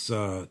 That's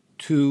 2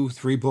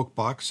 3-book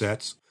box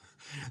sets.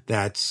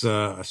 That's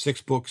a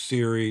 6-book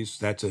series.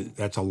 That's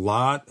a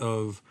lot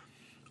of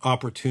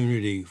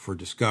opportunity for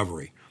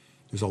discovery.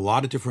 There's a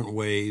lot of different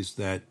ways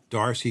that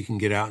Darcy can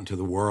get out into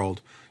the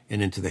world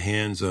and into the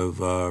hands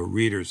of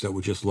readers that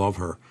would just love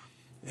her.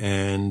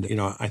 And,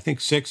 I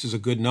think 6 is a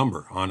good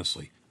number,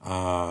 honestly.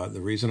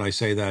 The reason I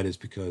say that is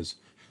because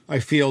I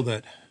feel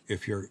that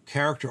if your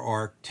character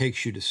arc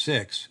takes you to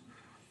 6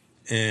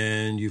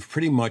 and you've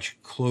pretty much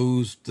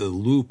closed the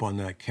loop on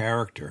that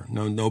character,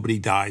 nobody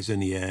dies in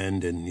the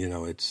end, and,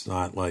 it's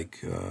not like,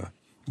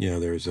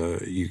 there's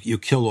you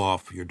kill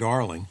off your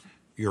darling,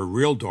 your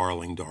real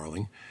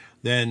darling,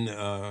 then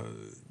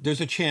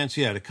there's a chance,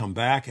 to come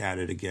back at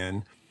it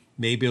again,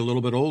 maybe a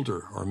little bit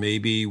older, or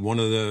maybe one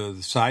of the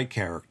side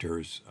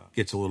characters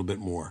gets a little bit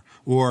more,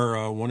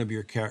 or one of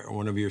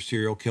your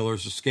serial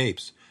killers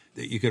escapes.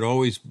 You could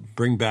always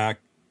bring back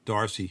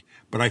Darcy.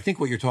 But I think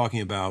what you're talking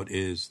about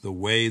is the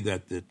way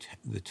that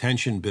the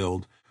tension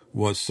build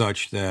was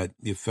such that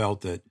you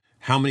felt that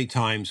how many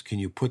times can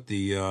you put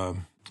the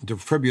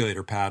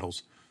defibrillator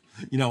paddles,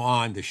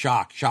 on to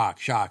shock.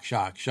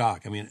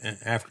 I mean,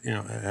 after,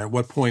 at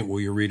what point will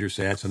your readers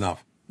say that's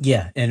enough?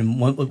 Yeah, and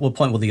what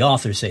point will the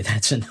author say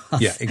that's enough?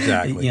 Yeah,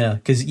 exactly.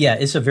 Because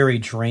it's a very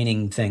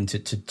draining thing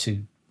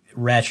to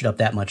ratchet up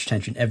that much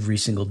tension every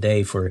single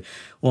day for,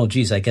 I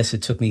guess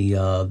it took me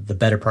the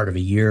better part of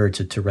a year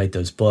to write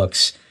those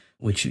books.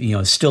 which,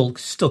 is still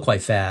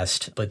quite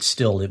fast, but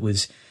still it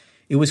was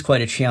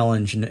quite a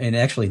challenge. And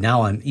actually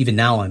now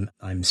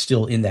I'm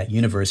still in that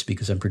universe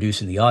because I'm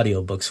producing the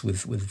audiobooks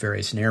with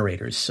various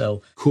narrators.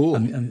 So cool.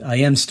 I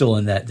am still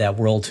in that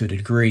world to a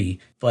degree.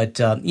 But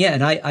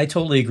and I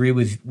totally agree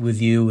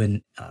with you.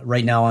 And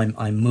right now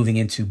I'm moving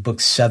into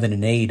books 7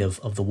 and 8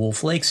 of the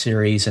Wolf Lake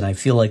series, and I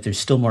feel like there's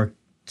still more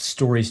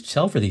stories to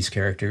tell for these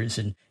characters,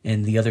 and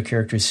the other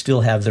characters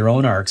still have their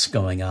own arcs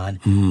going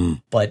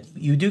on. But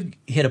you do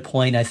hit a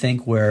point, I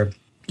think, where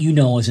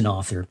as an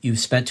author, you've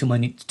spent too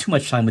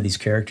much time with these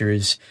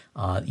characters.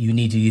 You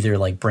need to either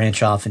like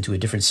branch off into a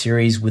different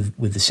series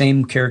with the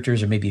same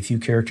characters, or maybe a few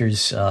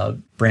characters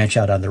branch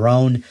out on their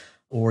own,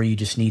 or you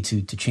just need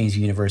to change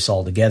the universe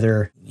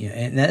altogether.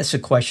 And that's a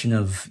question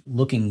of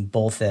looking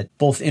both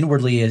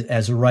inwardly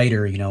as a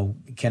writer.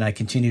 Can I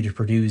continue to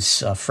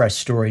produce fresh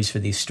stories for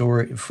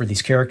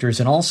these characters,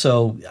 and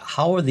also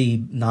how are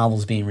the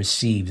novels being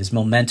received? Is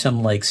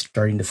momentum like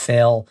starting to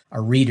fail?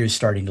 Are readers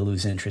starting to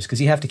lose interest?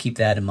 Because you have to keep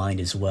that in mind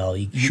as well.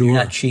 You're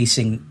not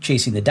chasing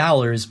the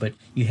dollars, but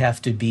you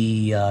have to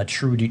be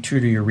true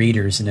to your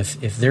readers. And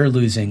if they're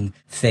losing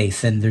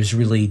faith, then there's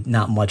really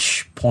not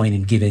much point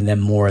in giving them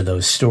more of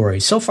those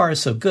stories. So far,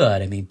 so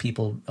good. I mean,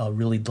 people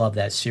really love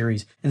that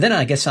series. And then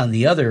I guess on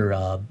the other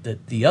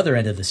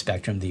end of the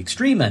spectrum, the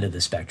extreme end of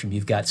the spectrum,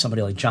 you've got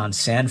somebody like John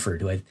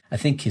Sanford, who I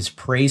think his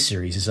Prey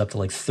series is up to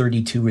like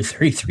 32 or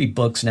 33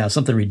 books now,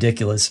 something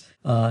ridiculous.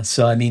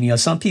 So I mean,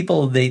 some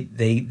people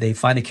they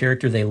find a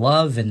character they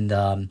love, and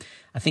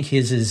I think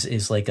his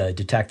is like a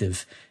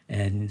detective,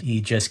 and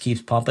he just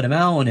keeps pumping them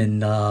out,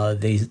 and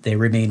they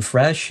remain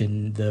fresh,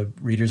 and the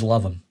readers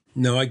love them.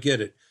 No, I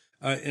get it,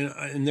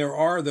 and there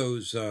are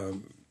those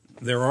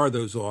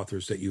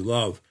authors that you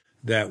love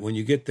that when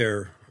you get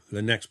the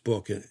next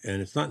book, and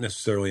it's not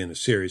necessarily in a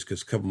series,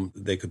 because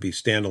they could be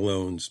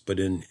standalones, but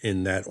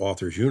in that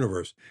author's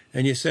universe,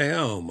 and you say,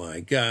 oh my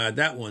God,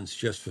 that one's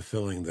just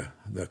fulfilling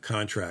the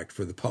contract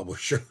for the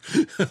publisher.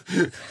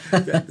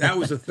 that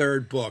was a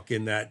third book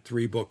in that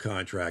 3-book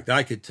contract.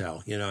 I could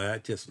tell,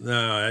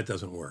 that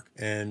doesn't work.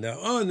 And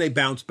and they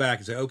bounce back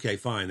and say, okay,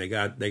 fine, they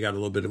got a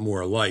little bit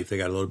more life, they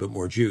got a little bit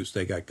more juice,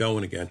 they got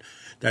going again.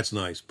 That's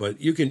nice.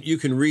 But you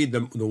can read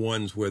the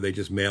ones where they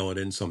just mail it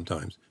in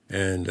sometimes.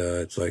 And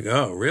it's like,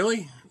 oh,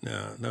 really?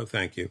 No,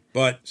 thank you.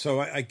 But so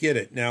I get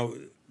it. Now,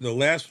 the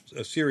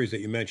last series that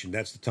you mentioned,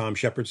 that's the Tom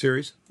Shepard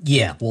series?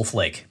 Yeah, Wolf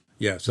Lake.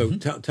 Yeah, so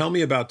tell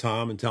me about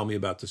Tom and tell me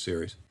about the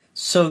series.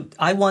 So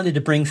I wanted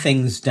to bring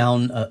things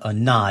down a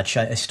notch.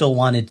 I still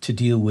wanted to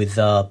deal with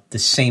the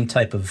same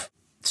type of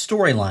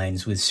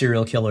storylines with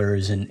serial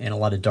killers and a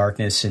lot of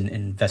darkness and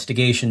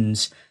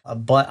investigations.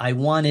 But I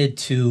wanted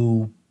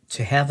to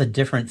have a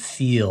different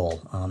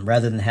feel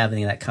rather than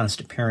having that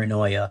constant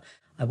paranoia.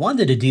 I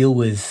wanted to deal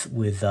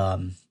with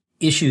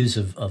issues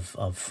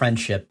of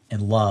friendship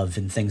and love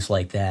and things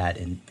like that,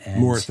 and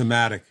more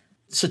thematic.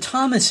 So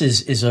Thomas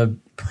is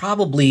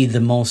probably the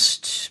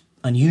most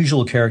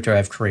unusual character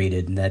I've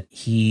created, in that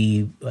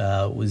he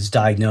was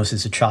diagnosed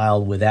as a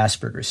child with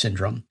Asperger's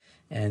syndrome,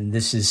 and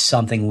this is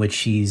something which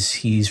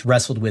he's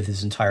wrestled with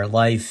his entire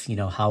life.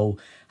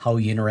 How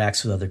he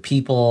interacts with other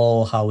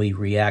people, how he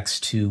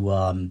reacts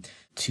to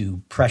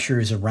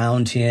pressures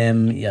around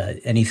him,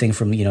 anything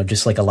from,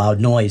 just like a loud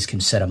noise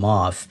can set him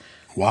off.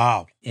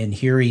 Wow. And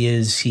here he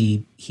is.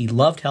 He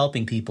loved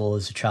helping people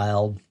as a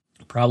child,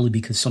 probably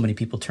because so many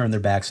people turned their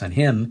backs on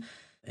him,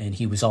 and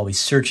he was always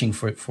searching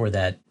for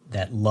that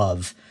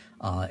love.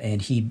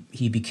 And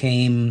he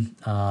became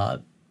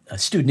a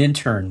student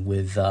intern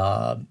with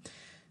the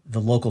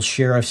local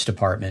sheriff's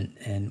department,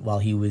 and while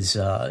he was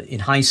in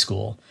high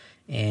school.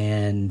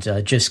 And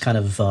just kind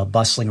of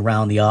bustling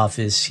around the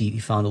office, he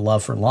found a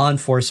love for law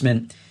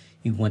enforcement.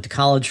 He went to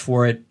college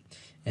for it,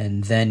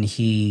 and then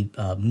he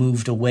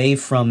moved away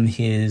from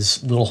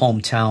his little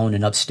hometown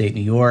in upstate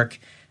New York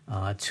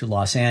to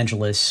Los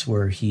Angeles,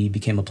 where he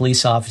became a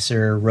police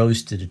officer,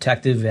 rose to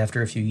detective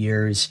after a few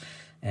years,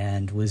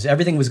 and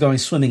everything was going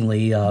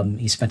swimmingly.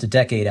 He spent a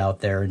decade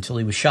out there until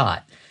he was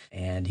shot,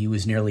 and he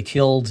was nearly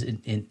killed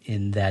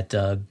in that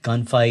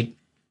gunfight.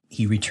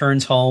 He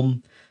returns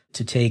home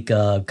to take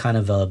kind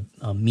of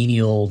a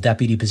menial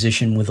deputy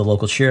position with the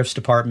local sheriff's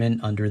department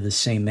under the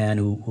same man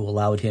who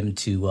allowed him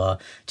to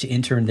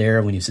intern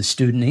there when he was a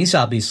student. And he's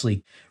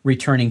obviously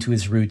returning to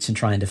his roots and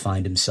trying to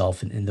find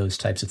himself in those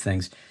types of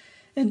things.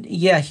 And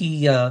yeah,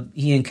 he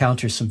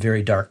encounters some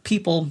very dark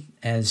people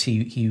as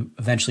he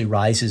eventually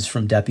rises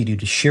from deputy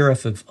to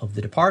sheriff of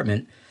the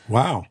department.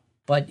 Wow.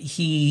 But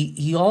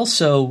he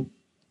also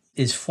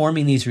is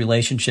forming these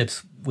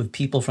relationships with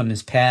people from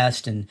his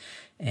past and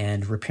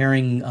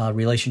repairing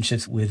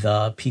relationships with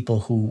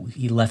people who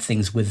he left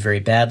things with very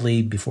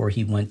badly before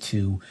he went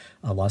to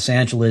Los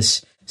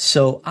Angeles.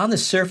 So on the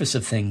surface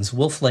of things,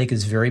 Wolf Lake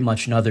is very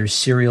much another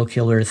serial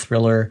killer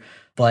thriller,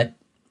 but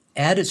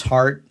at its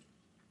heart,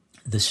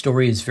 the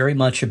story is very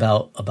much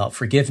about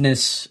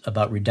forgiveness,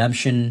 about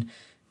redemption,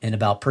 and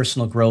about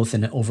personal growth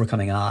and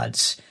overcoming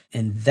odds.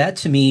 And that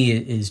to me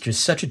is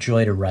just such a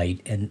joy to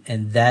write, and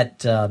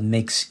that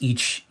makes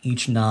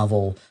each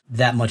novel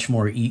that much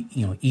more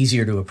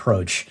easier to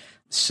approach.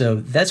 So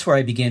that's where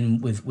I begin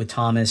with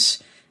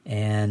Thomas,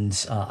 and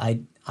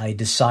I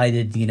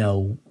decided,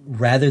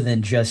 rather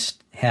than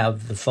just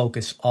have the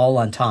focus all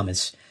on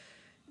Thomas,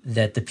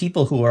 that the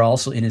people who are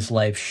also in his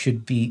life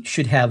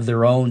should have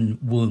their own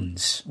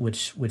wounds,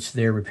 which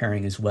they're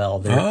repairing as well.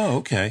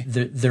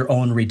 Their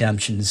own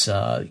redemptions,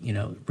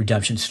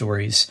 redemption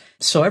stories.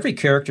 So every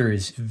character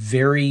is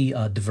very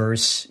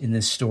diverse in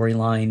this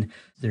storyline.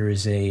 There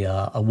is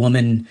a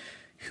woman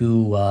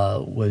who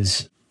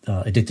was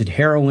addicted to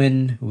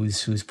heroin,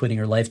 who's putting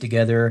her life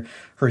together.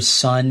 Her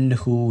son,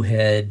 who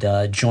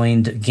had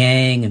joined a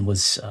gang and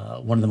was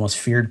one of the most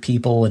feared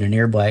people in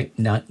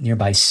a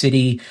nearby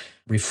city,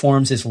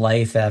 reforms his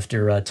life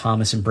after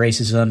Thomas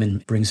embraces him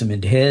and brings him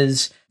into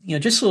his.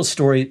 Just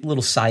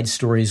little side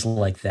stories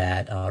like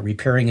that.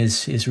 Repairing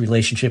his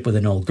relationship with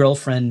an old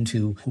girlfriend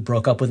who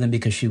broke up with him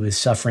because she was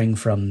suffering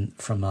from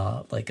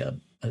a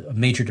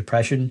major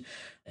depression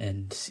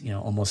and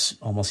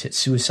almost hit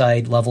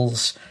suicide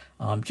levels.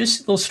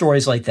 Just little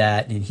stories like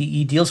that. And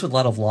he deals with a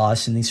lot of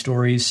loss in these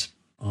stories,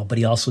 but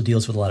he also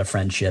deals with a lot of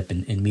friendship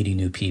and meeting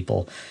new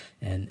people.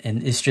 And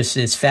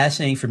it's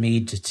fascinating for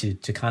me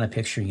to kind of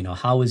picture,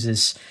 how does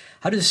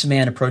this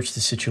man approach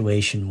the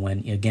situation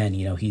when, again,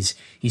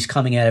 he's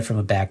coming at it from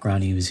a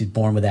background. He was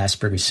born with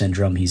Asperger's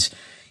syndrome.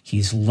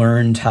 He's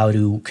learned how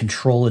to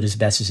control it as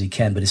best as he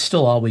can, but it's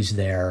still always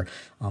there.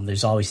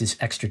 There's always this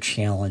extra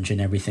challenge in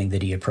everything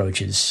that he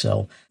approaches.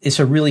 So it's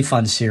a really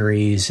fun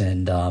series,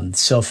 and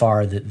so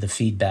far the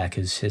feedback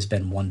has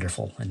been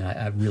wonderful, and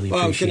I really appreciate it.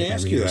 Well, I was going to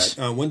ask you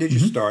that. When did you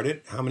start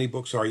it? How many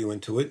books are you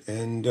into it?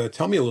 And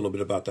tell me a little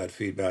bit about that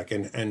feedback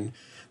and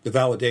the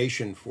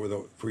validation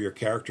for your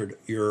character,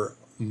 your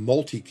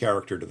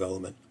multi-character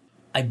development.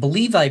 I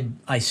believe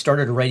I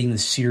started writing the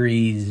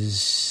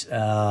series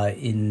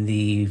in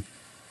the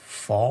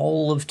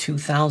fall of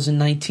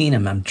 2019.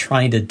 I'm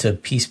trying to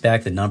piece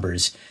back the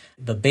numbers,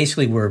 but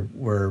basically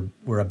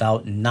we're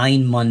about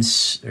 9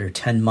 months or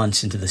 10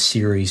 months into the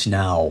series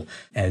now,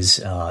 as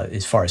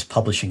far as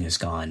publishing has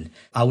gone.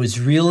 I was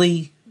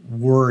really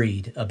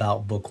worried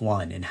about book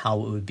one and how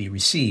it would be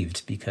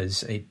received,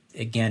 because it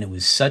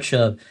was such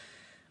a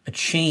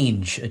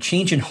change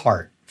in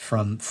heart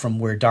from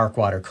where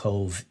Darkwater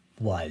Cove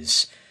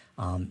was.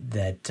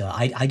 That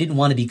I didn't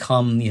want to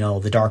become,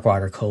 the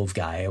Darkwater Cove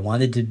guy. I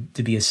wanted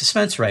to be a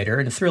suspense writer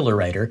and a thriller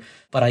writer,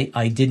 but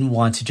I didn't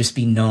want to just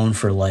be known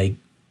for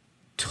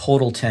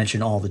total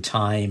tension all the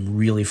time,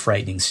 really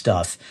frightening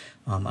stuff.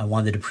 I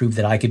wanted to prove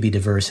that I could be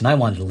diverse, and I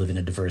wanted to live in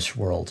a diverse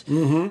world.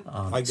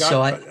 Mm-hmm.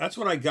 That's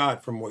what I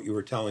got from what you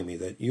were telling me,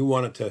 that you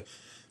wanted to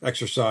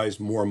exercise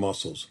more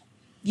muscles.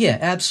 Yeah,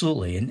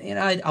 absolutely. And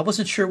I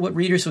wasn't sure what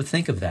readers would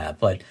think of that,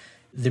 but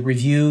the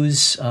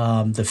reviews,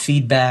 the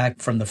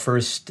feedback from the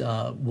first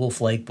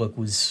Wolf Lake book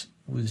was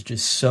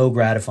just so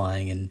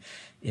gratifying, and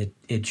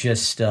it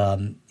just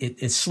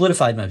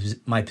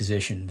solidified my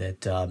position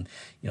that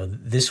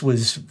this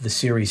was the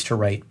series to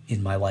write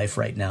in my life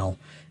right now,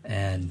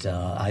 and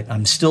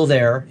I'm still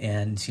there.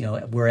 And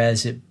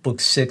whereas at book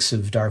 6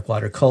 of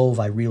Darkwater Cove,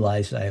 I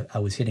realized I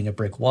was hitting a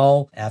brick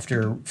wall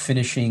after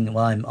finishing.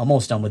 Well, I'm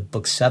almost done with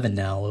book 7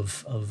 now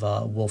of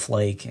Wolf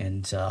Lake,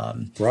 and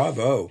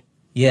bravo.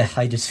 Yeah,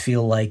 I just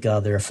feel like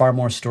there are far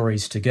more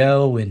stories to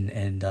go,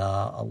 and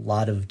a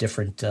lot of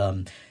different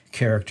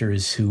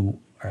characters who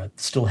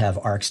still have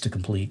arcs to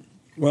complete.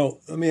 Well,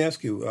 let me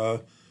ask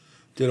you: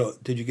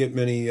 did you get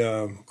many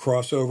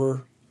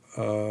crossover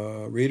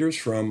readers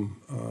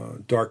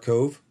from Dark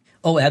Cove?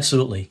 Oh,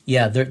 absolutely.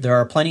 Yeah, there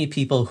are plenty of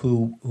people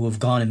who have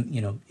gone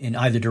in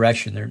either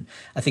direction.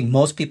 I think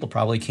most people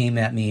probably came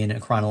at me in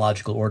a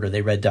chronological order.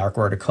 They read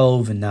Darkwater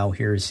Cove, and now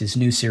here's his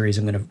new series.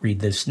 I'm going to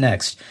read this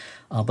next.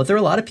 But there are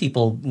a lot of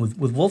people with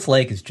Wolf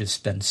Lake has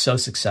just been so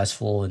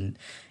successful, and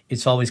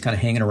it's always kind of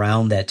hanging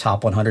around that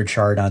top 100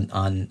 chart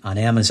on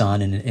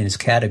Amazon in its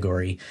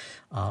category,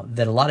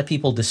 that a lot of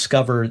people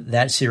discover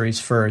that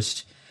series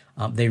first.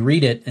 They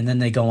read it, and then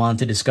they go on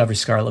to discover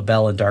Scarlet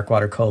Bell and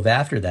Darkwater Cove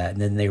after that, and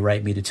then they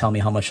write me to tell me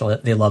how much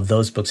they love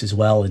those books as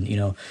well, and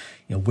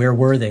where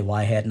were they?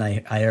 Why hadn't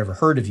I ever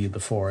heard of you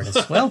before? And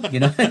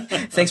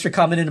it's thanks for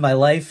coming into my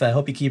life. I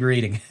hope you keep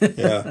reading.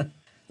 Yeah,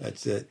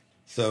 that's it.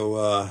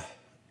 So.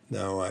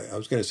 No, I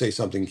was going to say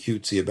something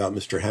cutesy about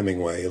Mr.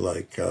 Hemingway,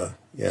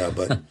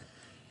 but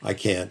I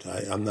can't.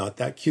 I'm not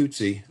that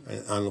cutesy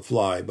on the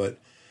fly. But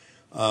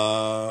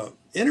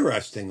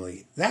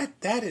interestingly, that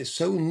is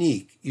so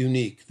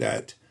unique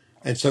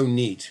and so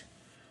neat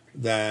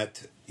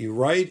that you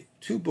write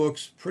 2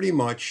 books pretty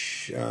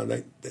much.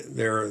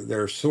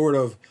 They're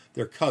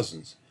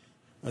cousins,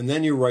 and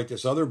then you write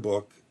this other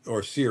book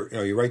or series.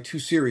 You write 2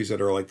 series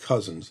that are like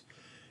cousins,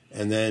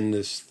 and then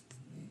this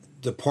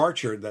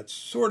departure that's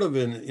sort of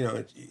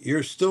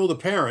you're still the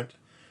parent,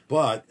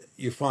 but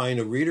you find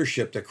a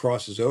readership that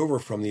crosses over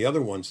from the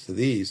other ones to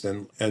these,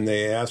 and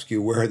they ask you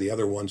where the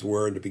other ones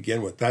were to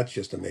begin with. That's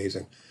just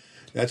amazing.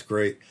 That's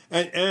great.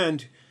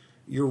 And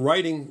you're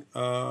writing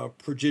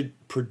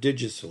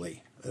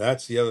prodigiously.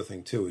 That's the other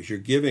thing too, is you're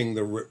giving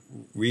the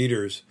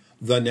readers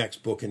the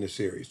next book in the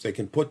series. They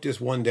can put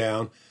this one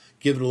down,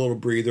 give it a little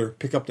breather,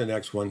 pick up the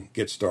next one,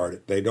 get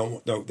started. They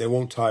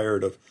won't tire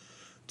of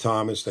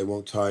Thomas. They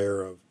won't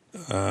tire of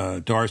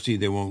Darcy.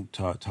 They won't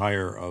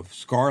tire of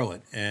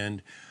Scarlet,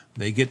 and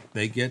they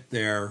get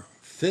their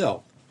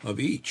fill of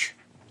each,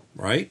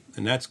 right?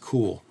 And that's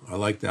cool. I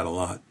like that a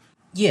lot.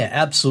 Yeah,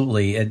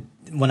 absolutely. And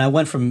when I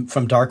went from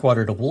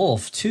Darkwater to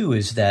Wolf too,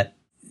 is that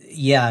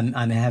I'm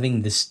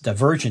having this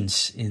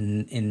divergence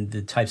in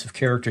the types of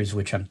characters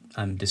which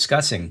I'm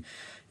discussing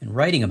and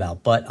writing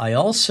about, but I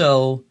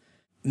also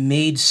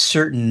made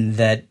certain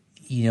that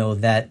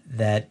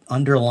that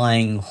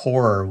underlying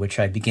horror, which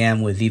I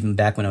began with even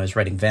back when I was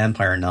writing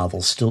vampire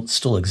novels,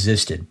 still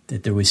existed.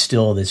 That there was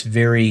still this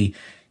very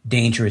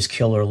dangerous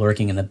killer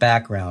lurking in the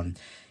background,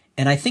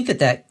 and I think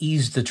that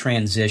eased the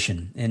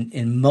transition.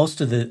 And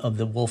most of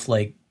the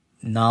Wolf-like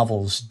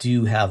novels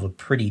do have a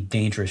pretty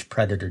dangerous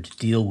predator to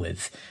deal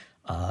with,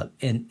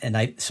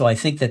 so I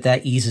think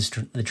that eases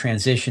the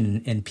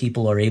transition, and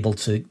people are able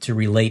to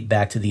relate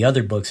back to the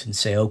other books and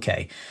say,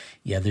 okay.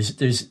 Yeah,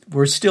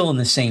 we're still in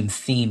the same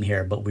theme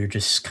here, but we're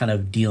just kind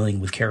of dealing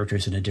with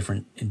characters in a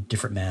different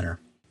manner.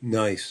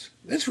 Nice.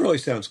 This really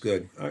sounds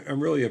good. I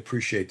really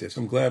appreciate this.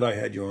 I'm glad I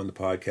had you on the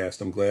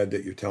podcast. I'm glad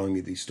that you're telling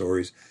me these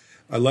stories.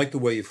 I like the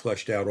way you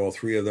fleshed out all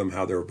three of them,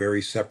 how they're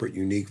very separate,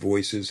 unique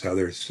voices, how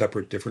they're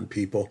separate, different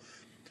people,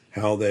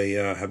 how they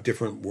have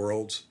different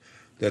worlds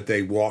that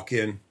they walk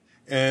in,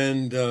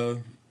 and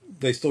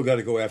they still got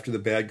to go after the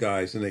bad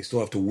guys, and they still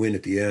have to win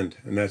at the end,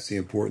 and that's the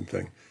important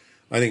thing.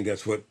 I think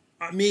that's what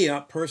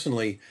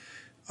personally,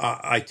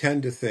 I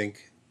tend to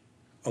think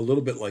a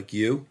little bit like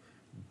you,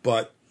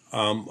 but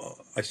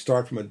I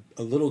start from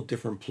a little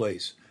different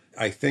place.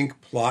 I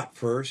think plot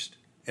first,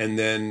 and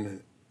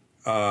then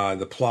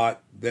the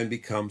plot then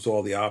becomes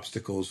all the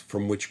obstacles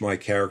from which my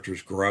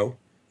characters grow.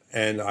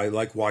 And I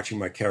like watching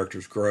my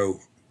characters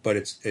grow,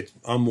 but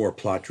I'm more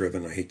plot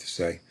driven. I hate to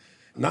say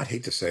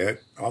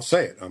it. I'll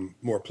say it. I'm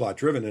more plot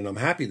driven, and I'm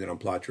happy that I'm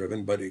plot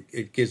driven. But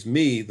it gives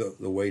me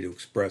the way to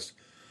express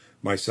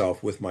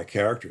myself with my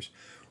characters.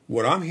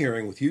 What I'm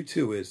hearing with you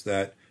two is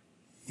that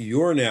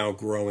you're now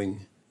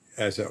growing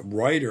as a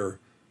writer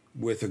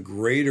with a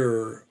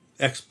greater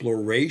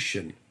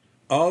exploration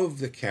of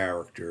the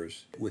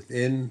characters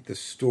within the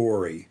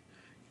story,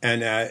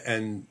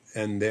 and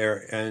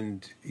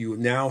you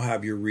now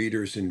have your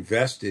readers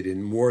invested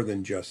in more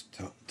than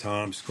just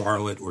Tom,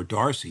 Scarlet, or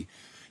Darcy.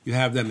 You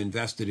have them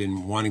invested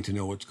in wanting to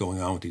know what's going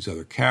on with these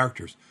other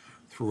characters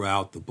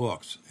throughout the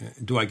books.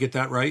 Do I get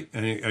that right?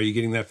 And are you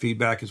getting that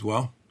feedback as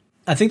well?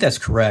 I think that's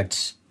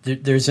correct.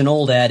 There's an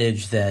old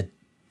adage that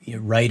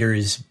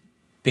writers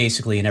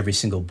basically in every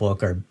single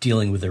book are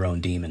dealing with their own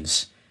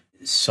demons.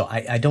 So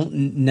I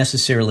don't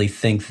necessarily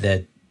think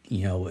that,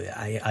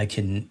 I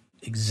can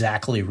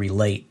exactly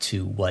relate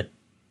to what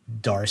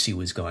Darcy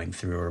was going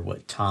through or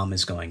what Tom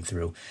is going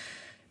through.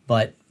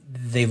 But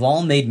they've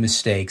all made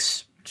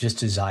mistakes,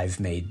 just as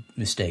I've made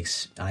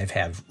mistakes. I've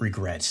had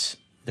regrets.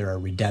 There are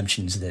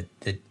redemptions that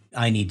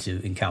I need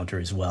to encounter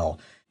as well.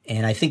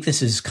 And I think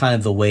this is kind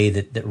of the way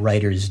that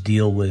writers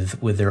deal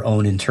with their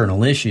own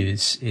internal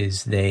issues,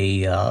 is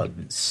they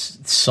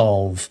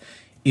solve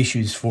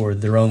issues for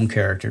their own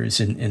characters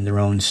in their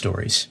own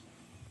stories.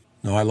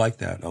 No, I like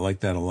that. I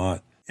like that a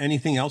lot.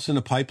 Anything else in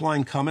the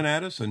pipeline coming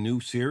at us? A new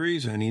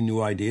series? Any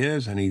new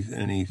ideas?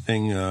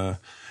 Anything?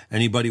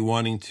 Anybody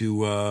wanting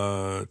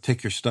to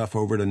take your stuff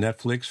over to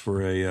Netflix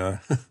for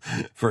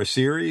a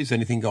series?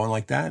 Anything going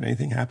like that?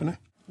 Anything happening?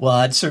 Well,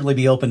 I'd certainly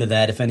be open to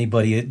that if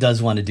anybody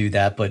does want to do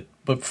that.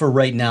 But for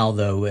right now,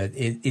 though,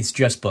 it's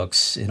just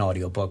books and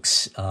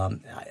audiobooks.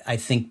 I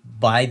think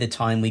by the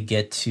time we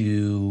get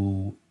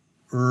to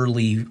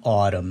early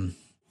autumn,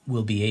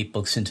 we'll be 8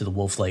 books into the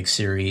Wolf-like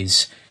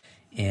series.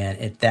 And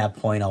at that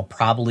point, I'll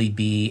probably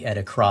be at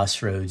a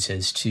crossroads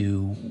as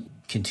to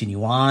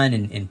continue on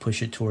and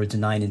push it towards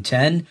 9 and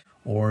 10,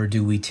 or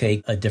do we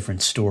take a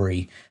different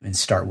story and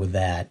start with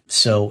that?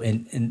 So,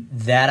 and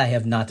that I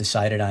have not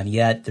decided on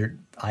yet.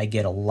 I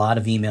get a lot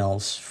of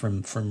emails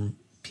from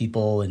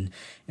people and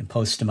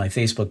posts to my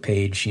Facebook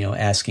page,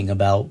 asking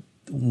about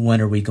when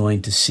are we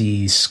going to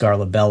see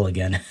Scarlet Bell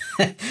again?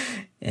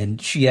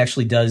 And she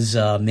actually does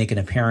make an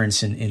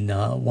appearance in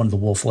one of the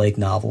Wolf-like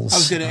novels. I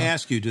was going to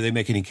ask you, do they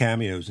make any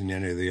cameos in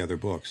any of the other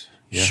books?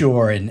 Yeah.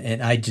 Sure, and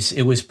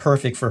it was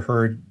perfect for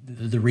her.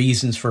 The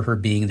reasons for her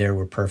being there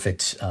were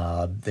perfect.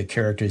 The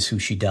characters who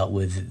she dealt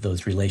with,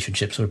 those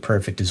relationships were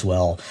perfect as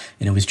well,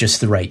 and it was just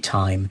the right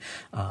time.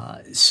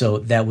 So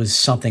that was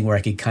something where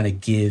I could kind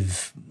of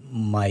give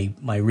my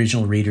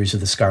original readers of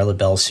the Scarlet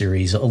Bell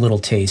series a little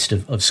taste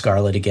of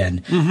Scarlet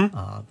again.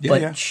 Mm-hmm.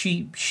 But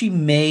she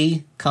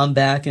may come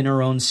back in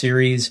her own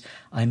series.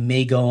 I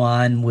may go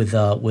on with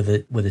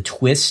a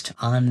twist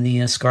on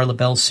the Scarlet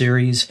Bell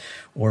series,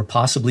 or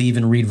possibly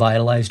even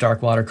revitalize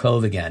Darkwater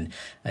Cove again.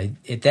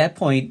 At that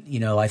point,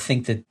 I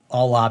think that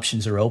all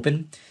options are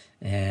open.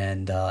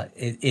 And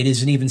it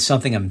isn't even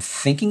something I'm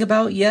thinking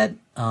about yet.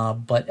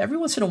 But every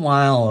once in a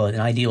while, an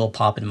idea will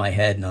pop in my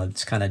head, and I'll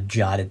just kind of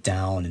jot it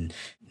down, and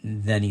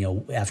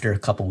then after a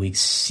couple weeks,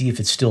 see if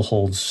it still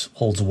holds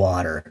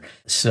water.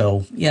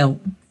 So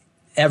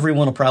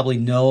everyone will probably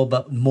know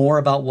more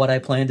about what I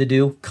plan to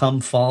do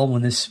come fall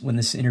when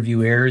this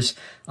interview airs.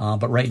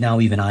 But right now,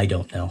 even I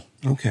don't know.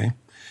 Okay.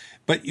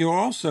 But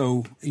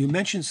you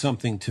mentioned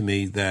something to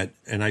me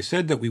and I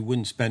said that we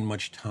wouldn't spend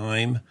much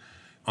time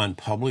on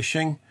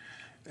publishing,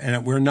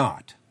 and we're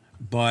not.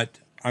 But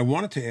I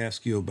wanted to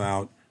ask you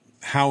about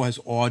how has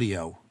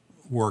audio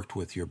worked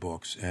with your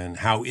books, and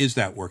how is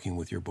that working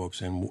with your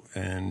books,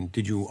 and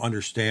did you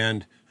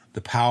understand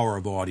the power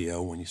of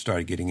audio when you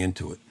started getting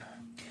into it?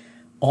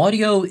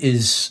 Audio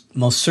is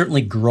most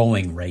certainly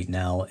growing right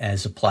now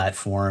as a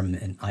platform,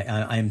 and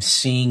I'm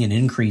seeing an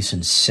increase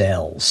in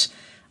sales.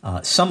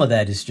 Some of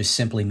that is just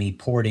simply me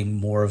porting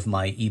more of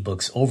my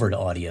ebooks over to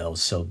audio,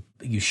 so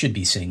you should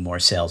be seeing more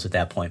sales at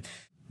that point.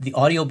 The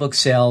audiobook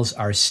sales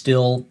are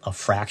still a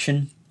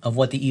fraction of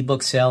what the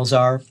ebook sales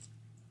are.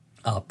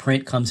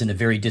 Print comes in a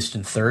very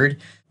distant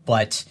third,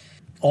 but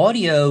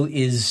audio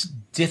is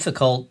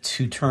difficult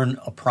to turn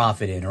a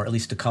profit in, or at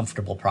least a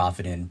comfortable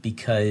profit in,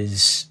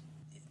 because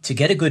to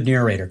get a good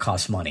narrator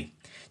costs money.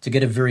 To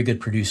get a very good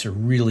producer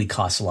really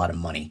costs a lot of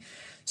money.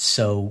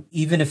 So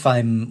even if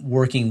I'm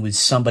working with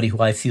somebody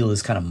who I feel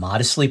is kind of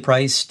modestly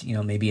priced,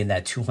 maybe in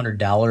that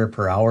 $200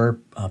 per hour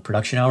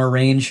production hour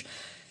range,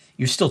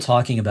 you're still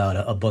talking about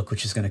a book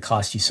which is going to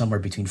cost you somewhere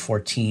between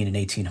 $1,400 and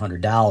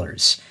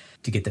 $1,800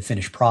 to get the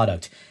finished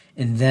product.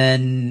 And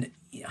then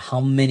how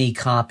many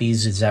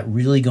copies is that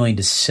really going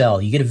to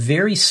sell? You get a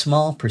very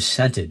small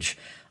percentage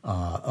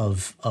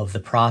of the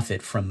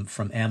profit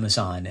from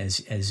Amazon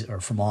or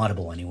from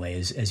Audible anyway,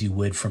 as you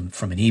would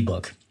from an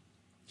ebook.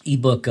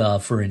 Ebook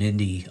for an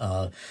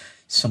indie,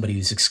 somebody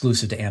who's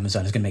exclusive to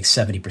Amazon is going to make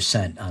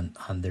 70%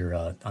 on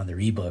their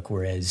ebook,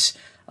 whereas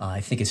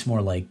I think it's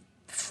more like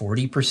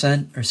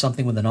 40% or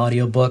something with an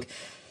audiobook.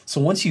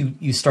 So once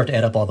you start to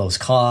add up all those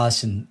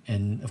costs,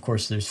 and of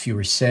course there's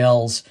fewer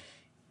sales,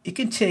 it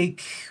can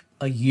take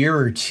a year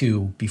or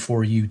two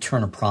before you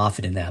turn a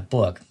profit in that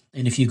book.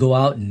 And if you go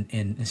out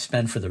and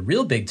spend for the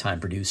real big time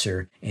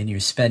producer, and you're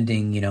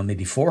spending,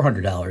 maybe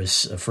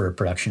 $400 for a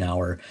production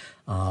hour,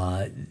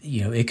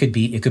 it could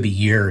be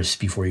years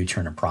before you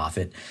turn a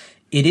profit.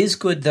 It is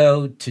good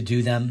though to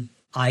do them.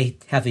 I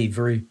have find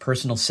very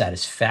personal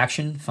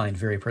satisfaction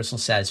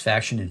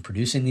in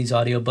producing these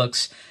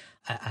audiobooks.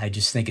 I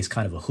just think it's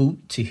kind of a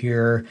hoot to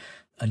hear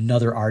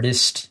another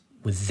artist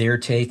with their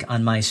take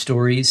on my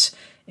stories.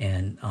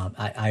 And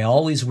I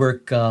always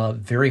work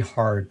very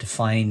hard to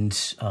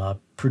find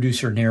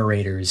producer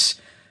narrators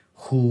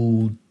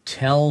who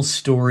tell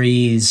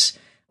stories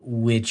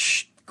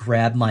which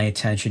grab my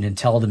attention and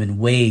tell them in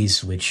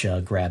ways which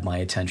grab my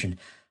attention.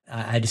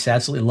 I just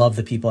absolutely love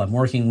the people I'm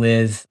working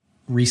with.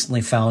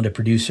 Recently found a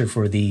producer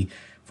for the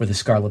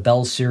Scarlet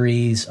Bell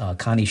series,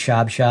 Connie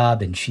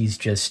Shabshab, and she's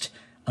just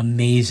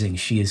amazing.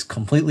 She has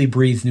completely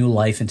breathed new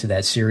life into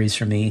that series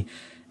for me.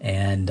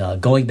 And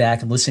going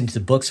back and listening to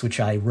the books which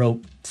I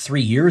wrote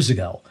 3 years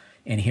ago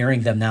and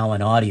hearing them now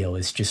on audio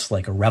is just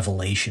like a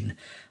revelation.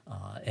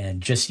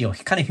 And just,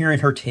 kind of hearing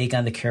her take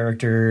on the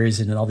characters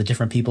and all the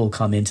different people who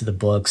come into the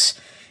books,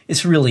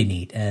 it's really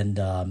neat. And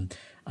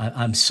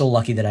I'm so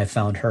lucky that I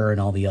found her and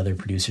all the other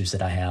producers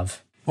that I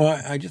have.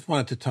 Well, I just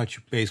wanted to touch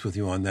base with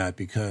you on that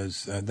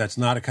because that's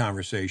not a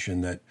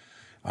conversation that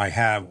I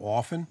have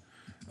often.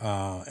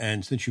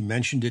 And since you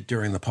mentioned it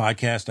during the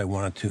podcast, I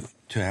wanted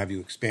to have you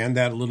expand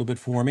that a little bit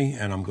for me,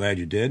 and I'm glad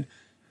you did.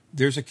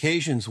 There's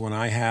occasions when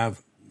I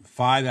have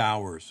 5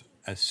 hours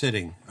a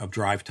sitting of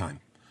drive time.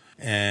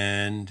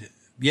 And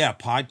yeah,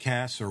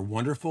 podcasts are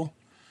wonderful.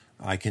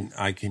 I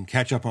can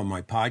catch up on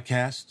my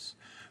podcasts,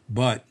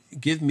 but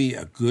give me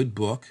a good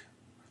book.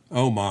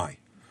 Oh my.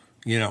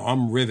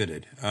 I'm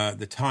riveted.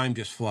 The time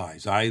just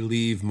flies. I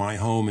leave my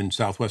home in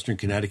southwestern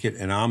Connecticut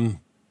and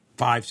I'm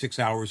 5-6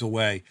 hours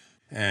away.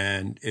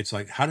 And it's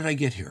like, how did I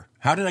get here?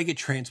 How did I get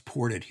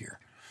transported here?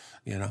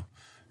 And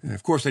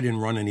of course, I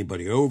didn't run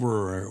anybody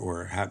over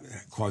or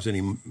cause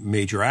any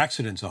major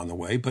accidents on the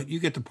way. But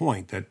you get the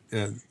point that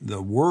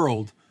the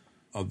world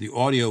of the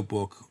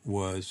audiobook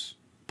was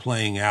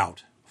playing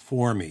out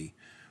for me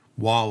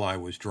while I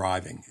was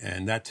driving.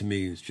 And that to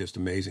me is just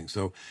amazing.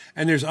 So,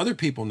 and there's other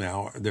people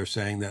now, they're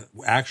saying that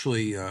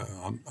actually,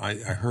 I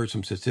heard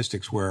some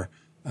statistics where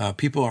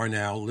people are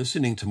now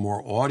listening to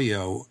more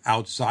audio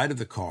outside of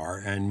the car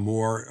and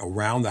more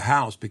around the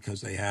house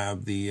because they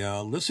have the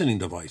listening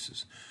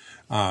devices,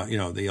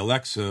 the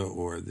Alexa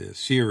or the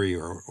Siri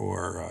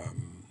or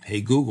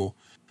Hey Google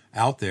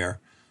out there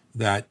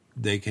that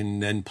they can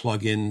then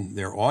plug in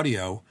their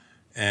audio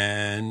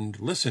and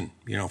listen,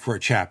 for a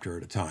chapter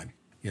at a time,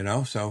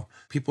 so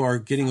people are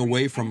getting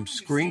away from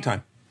screen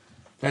time.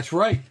 That's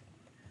right.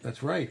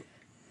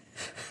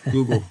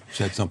 Google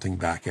said something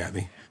back at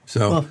me.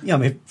 So,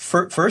 well,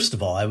 first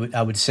of all,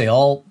 I would say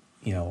all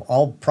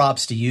all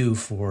props to you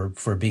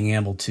for being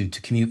able to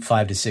commute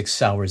 5 to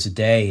 6 hours a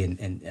day.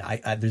 And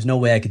I there's no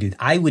way I could do that.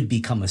 I would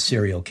become a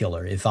serial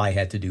killer if I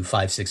had to do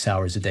 5, 6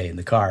 hours a day in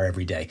the car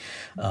every day.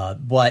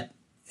 But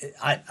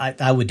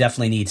I would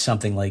definitely need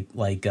something like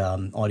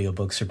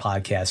audiobooks or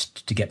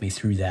podcasts to get me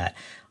through that.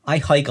 I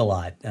hike a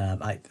lot.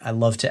 I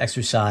love to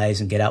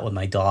exercise and get out with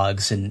my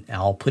dogs, and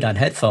I'll put on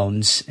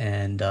headphones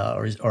and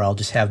or I'll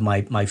just have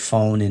my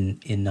phone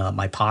in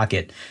my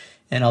pocket,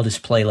 and I'll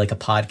just play like a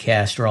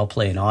podcast or I'll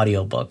play an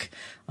audiobook.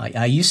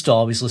 I used to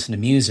always listen to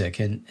music,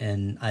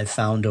 and I've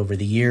found over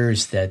the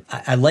years that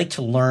I like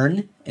to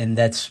learn, and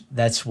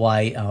that's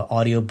why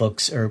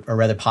audiobooks or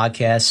rather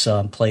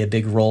podcasts play a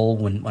big role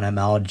when I'm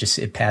out.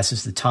 It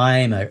passes the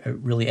time. It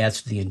really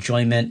adds to the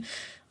enjoyment.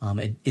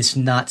 It's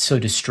not so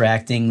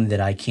distracting that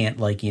I can't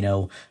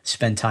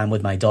spend time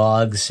with my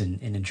dogs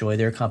and enjoy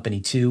their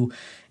company too.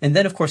 And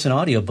then of course an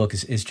audiobook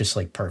is just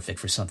like perfect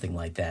for something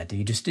like that.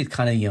 You just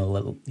kind of,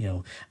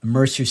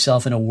 immerse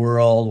yourself in a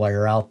world while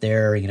you're out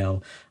there,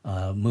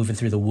 moving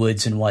through the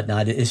woods and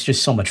whatnot. It's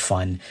just so much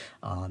fun.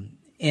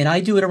 And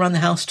I do it around the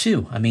house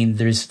too. I mean,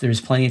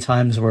 there's plenty of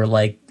times where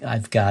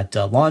I've got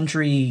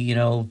laundry,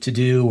 to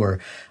do, or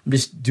I'm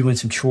just doing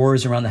some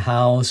chores around the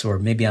house, or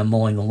maybe I'm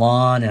mowing the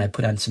lawn and I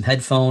put on some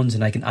headphones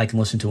and I can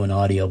listen to an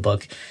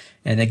audiobook.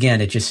 And again,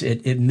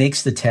 it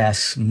makes the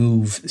tasks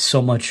move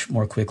so much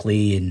more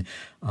quickly and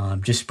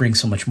just brings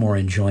so much more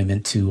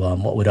enjoyment to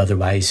what would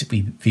otherwise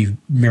be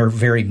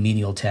very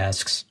menial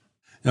tasks.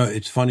 No,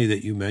 it's funny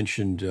that you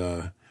mentioned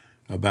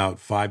about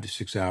 5 to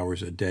 6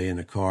 hours a day in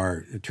a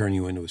car turn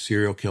you into a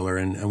serial killer,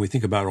 and we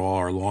think about all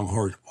our long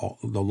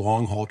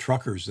haul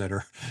truckers that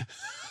are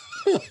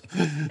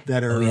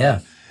Oh,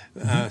 yeah.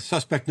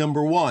 Suspect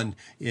number one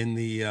in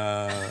the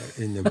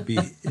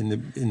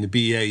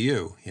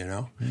BAU,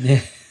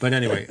 Yeah. But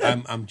anyway,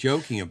 I'm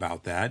joking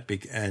about that,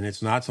 and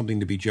it's not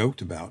something to be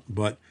joked about,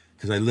 but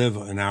because I live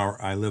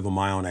a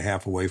mile and a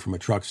half away from a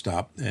truck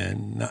stop,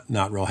 and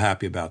not real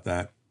happy about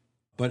that.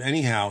 But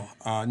anyhow,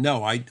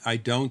 no, I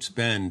don't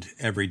spend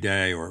every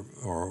day or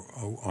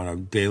on a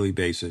daily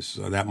basis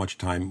that much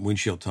time,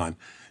 windshield time.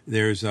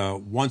 There's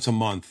once a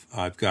month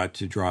I've got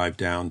to drive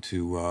down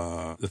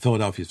to the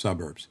Philadelphia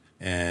suburbs,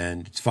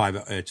 and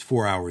it's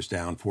 4 hours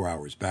down, 4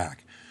 hours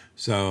back.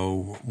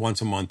 So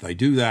once a month I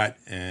do that,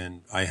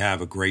 and I have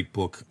a great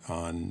book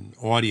on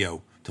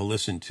audio to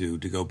listen to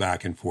go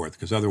back and forth,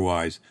 because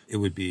otherwise it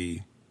would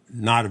be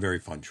not a very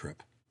fun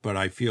trip. But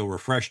I feel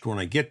refreshed when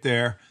I get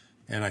there,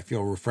 and I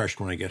feel refreshed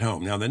when I get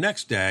home. Now, the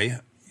next day,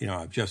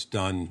 I've just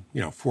done,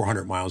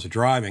 400 miles of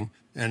driving,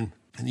 and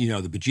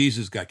the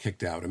bejesus got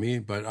kicked out of me.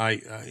 But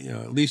I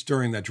at least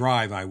during that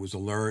drive, I was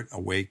alert,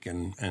 awake,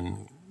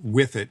 and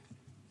with it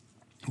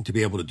to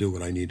be able to do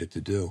what I needed to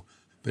do.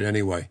 But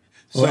anyway.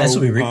 Well, as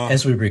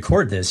we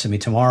record this, I mean,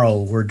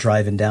 tomorrow we're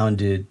driving down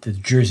to the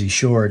Jersey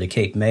Shore to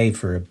Cape May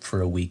for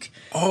a week.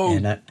 Oh,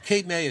 and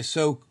Cape May is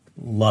so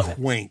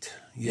quaint.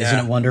 Yeah.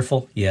 Isn't it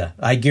wonderful? Yeah.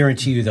 I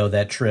guarantee you, though,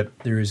 that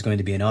trip, there is going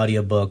to be an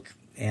audiobook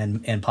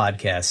and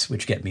podcasts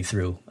which get me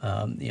through.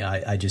 I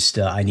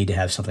need to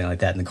have something like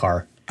that in the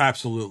car.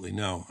 Absolutely.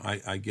 No,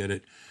 I get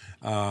it.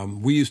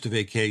 We used to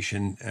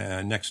vacation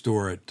next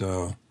door at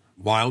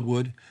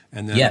Wildwood,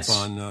 and then up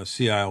on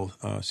Sea Isle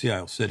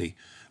City,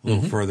 a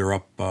little further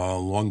up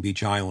Long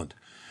Beach Island.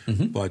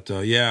 Mm-hmm. But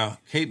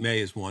Cape May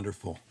is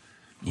wonderful.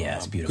 Yeah,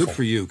 it's beautiful. Good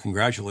for you.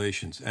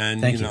 Congratulations. And,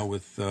 Thank you.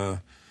 With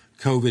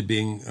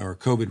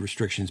COVID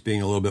restrictions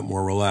being a little bit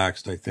more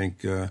relaxed, I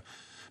think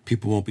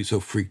people won't be so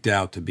freaked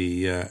out to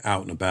be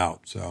out and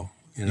about. So,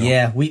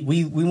 Yeah,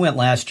 we went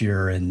last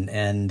year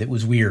and it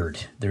was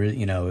weird.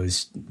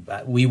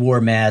 We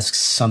wore masks.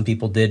 Some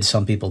people did,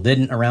 some people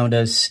didn't around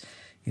us.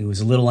 It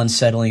was a little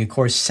unsettling. Of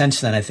course, since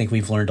then, I think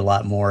we've learned a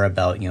lot more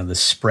about, the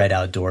spread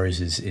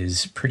outdoors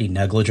is pretty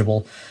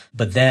negligible.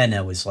 But then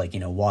I was like,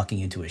 walking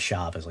into a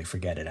shop, I was like,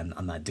 forget it.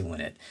 I'm not doing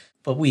it.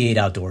 But we ate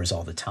outdoors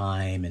all the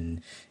time,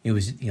 and it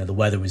was, the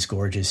weather was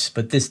gorgeous.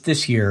 But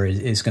this year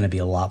is going to be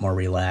a lot more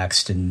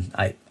relaxed, and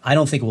I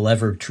don't think we'll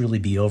ever truly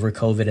be over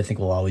COVID. I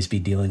think we'll always be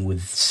dealing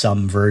with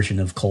some version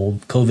of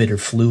COVID or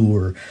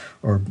flu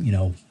or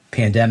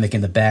pandemic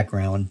in the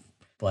background.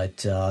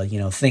 But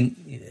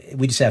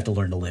we just have to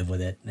learn to live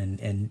with it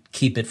and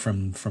keep it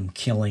from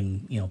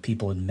killing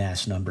people in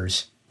mass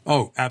numbers.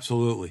 Oh,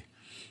 absolutely.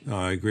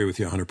 I agree with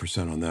you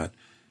 100% on that.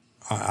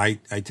 I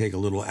take a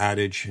little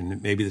adage,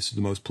 and maybe this is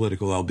the most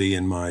political I'll be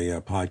in my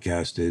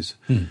podcast, is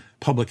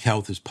public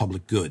health is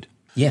public good.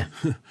 Yeah.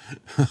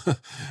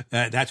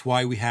 That's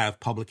why we have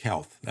public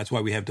health. That's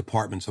why we have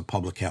departments of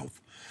public health.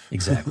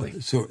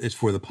 Exactly. So it's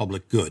for the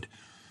public good.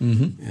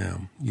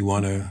 Mm-hmm. You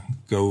want to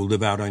go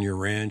live out on your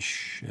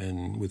ranch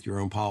and with your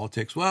own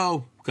politics?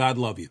 Well, God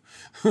love you.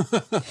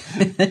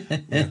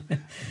 Yeah.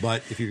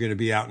 But if you're going to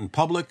be out in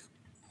public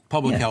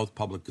health,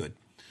 public good.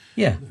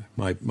 Yeah.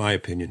 My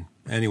opinion.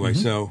 Anyway,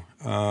 so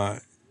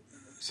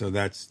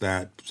that's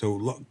that.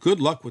 So good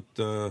luck with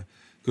your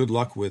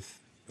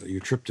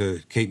trip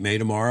to Cape May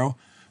tomorrow.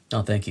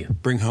 Oh, thank you.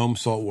 Bring home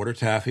saltwater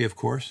taffy, of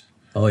course.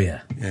 Oh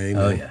yeah. Amen.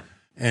 Oh yeah.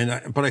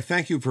 But I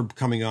thank you for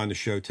coming on the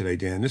show today,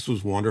 Dan. This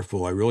was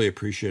wonderful. I really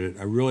appreciate it.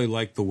 I really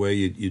like the way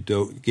you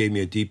gave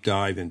me a deep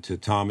dive into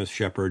Thomas,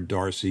 Shepard,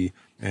 Darcy,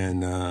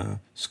 and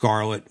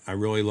Scarlet. I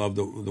really love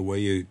the way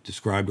you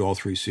described all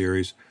three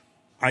series.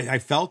 I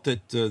felt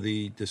that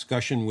the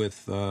discussion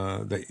with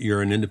that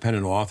you're an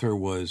independent author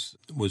was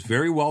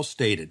very well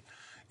stated.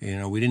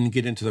 We didn't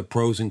get into the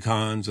pros and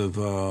cons of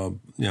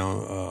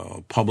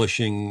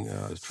publishing,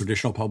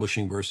 traditional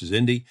publishing versus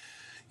indie.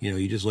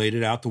 You just laid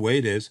it out the way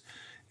it is.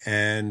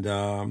 And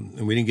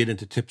we didn't get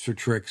into tips or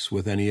tricks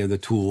with any of the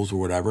tools or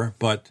whatever.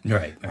 But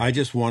right. I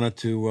just wanted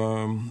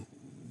to,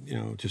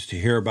 just to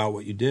hear about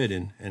what you did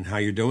and how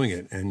you're doing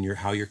it and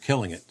how you're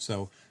killing it.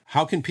 So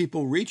how can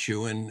people reach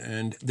you?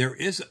 And there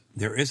is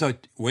a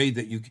way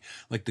that you,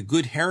 like the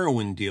good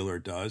heroin dealer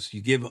does, you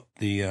give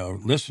the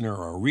listener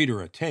or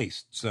reader a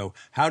taste. So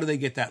how do they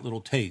get that little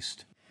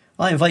taste?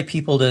 Well, I invite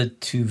people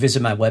to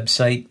visit my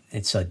website.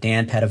 It's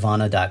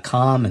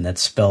danpadavona.com, and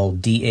that's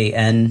spelled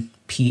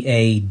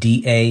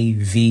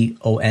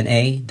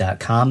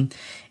DanPadavona.com.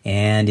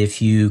 And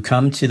if you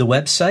come to the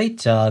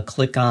website,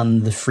 click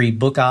on the free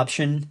book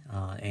option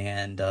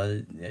and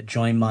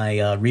join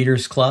my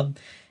Readers Club,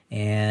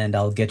 and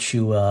I'll get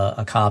you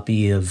a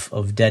copy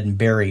of Dead and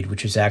Buried,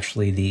 which is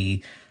actually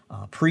the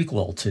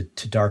prequel to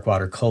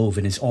Darkwater Cove,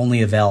 and is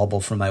only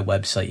available from my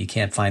website. You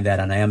can't find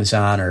that on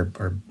Amazon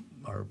or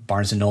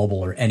Barnes & Noble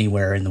or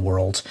anywhere in the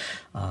world.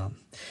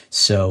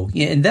 So,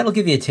 and that'll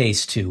give you a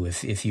taste too.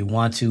 If you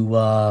want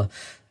to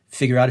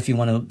figure out if you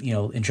want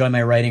to, enjoy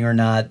my writing or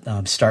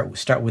not, start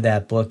with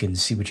that book and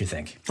see what you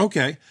think.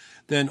 Okay.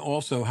 Then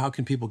also, how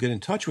can people get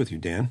in touch with you,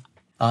 Dan?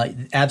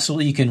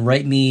 Absolutely. You can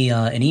write me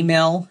an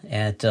email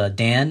at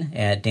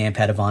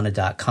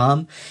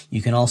dan@danpadavona.com.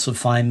 You can also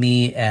find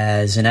me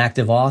as an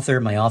active author.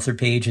 My author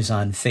page is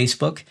on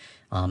Facebook,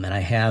 and I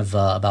have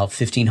about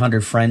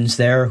 1,500 friends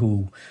there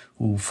who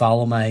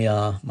follow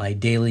my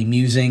daily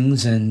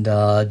musings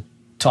and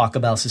talk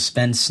about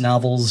suspense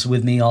novels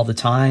with me all the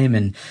time.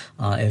 And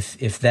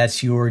if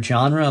that's your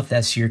genre, if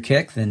that's your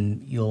kick,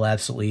 then you'll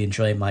absolutely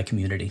enjoy my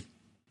community.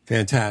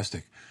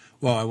 Fantastic.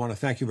 Well, I want to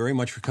thank you very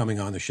much for coming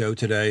on the show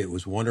today. It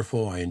was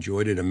wonderful. I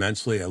enjoyed it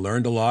immensely. I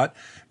learned a lot.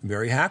 I'm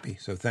very happy.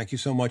 So thank you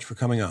so much for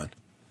coming on.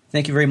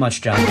 Thank you very much,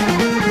 John.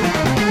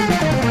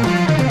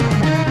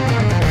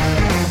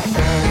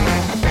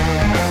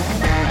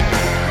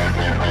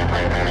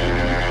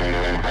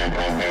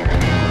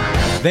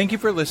 Thank you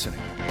for listening.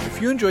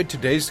 If you enjoyed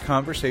today's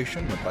conversation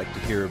and would like to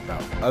hear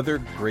about other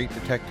great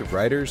detective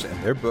writers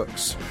and their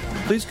books,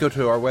 please go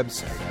to our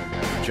website,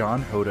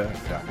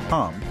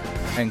 johnhoda.com,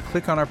 and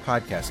click on our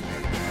podcast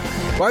page.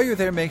 While you're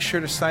there, make sure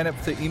to sign up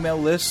for the email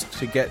list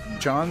to get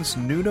John's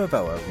new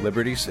novella,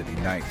 Liberty City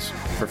Nights,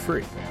 for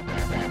free.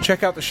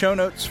 Check out the show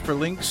notes for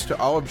links to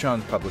all of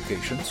John's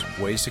publications,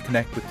 ways to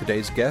connect with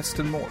today's guest,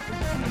 and more.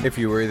 If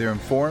you were either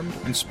informed,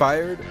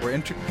 inspired, or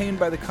entertained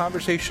by the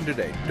conversation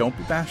today, don't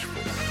be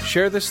bashful.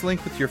 Share this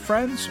link with your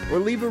friends or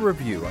leave a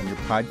review on your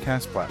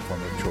podcast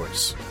platform of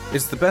choice.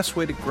 It's the best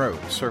way to grow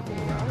the circle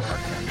around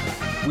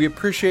Archive. We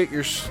appreciate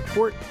your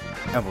support,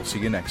 and we'll see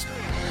you next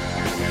time.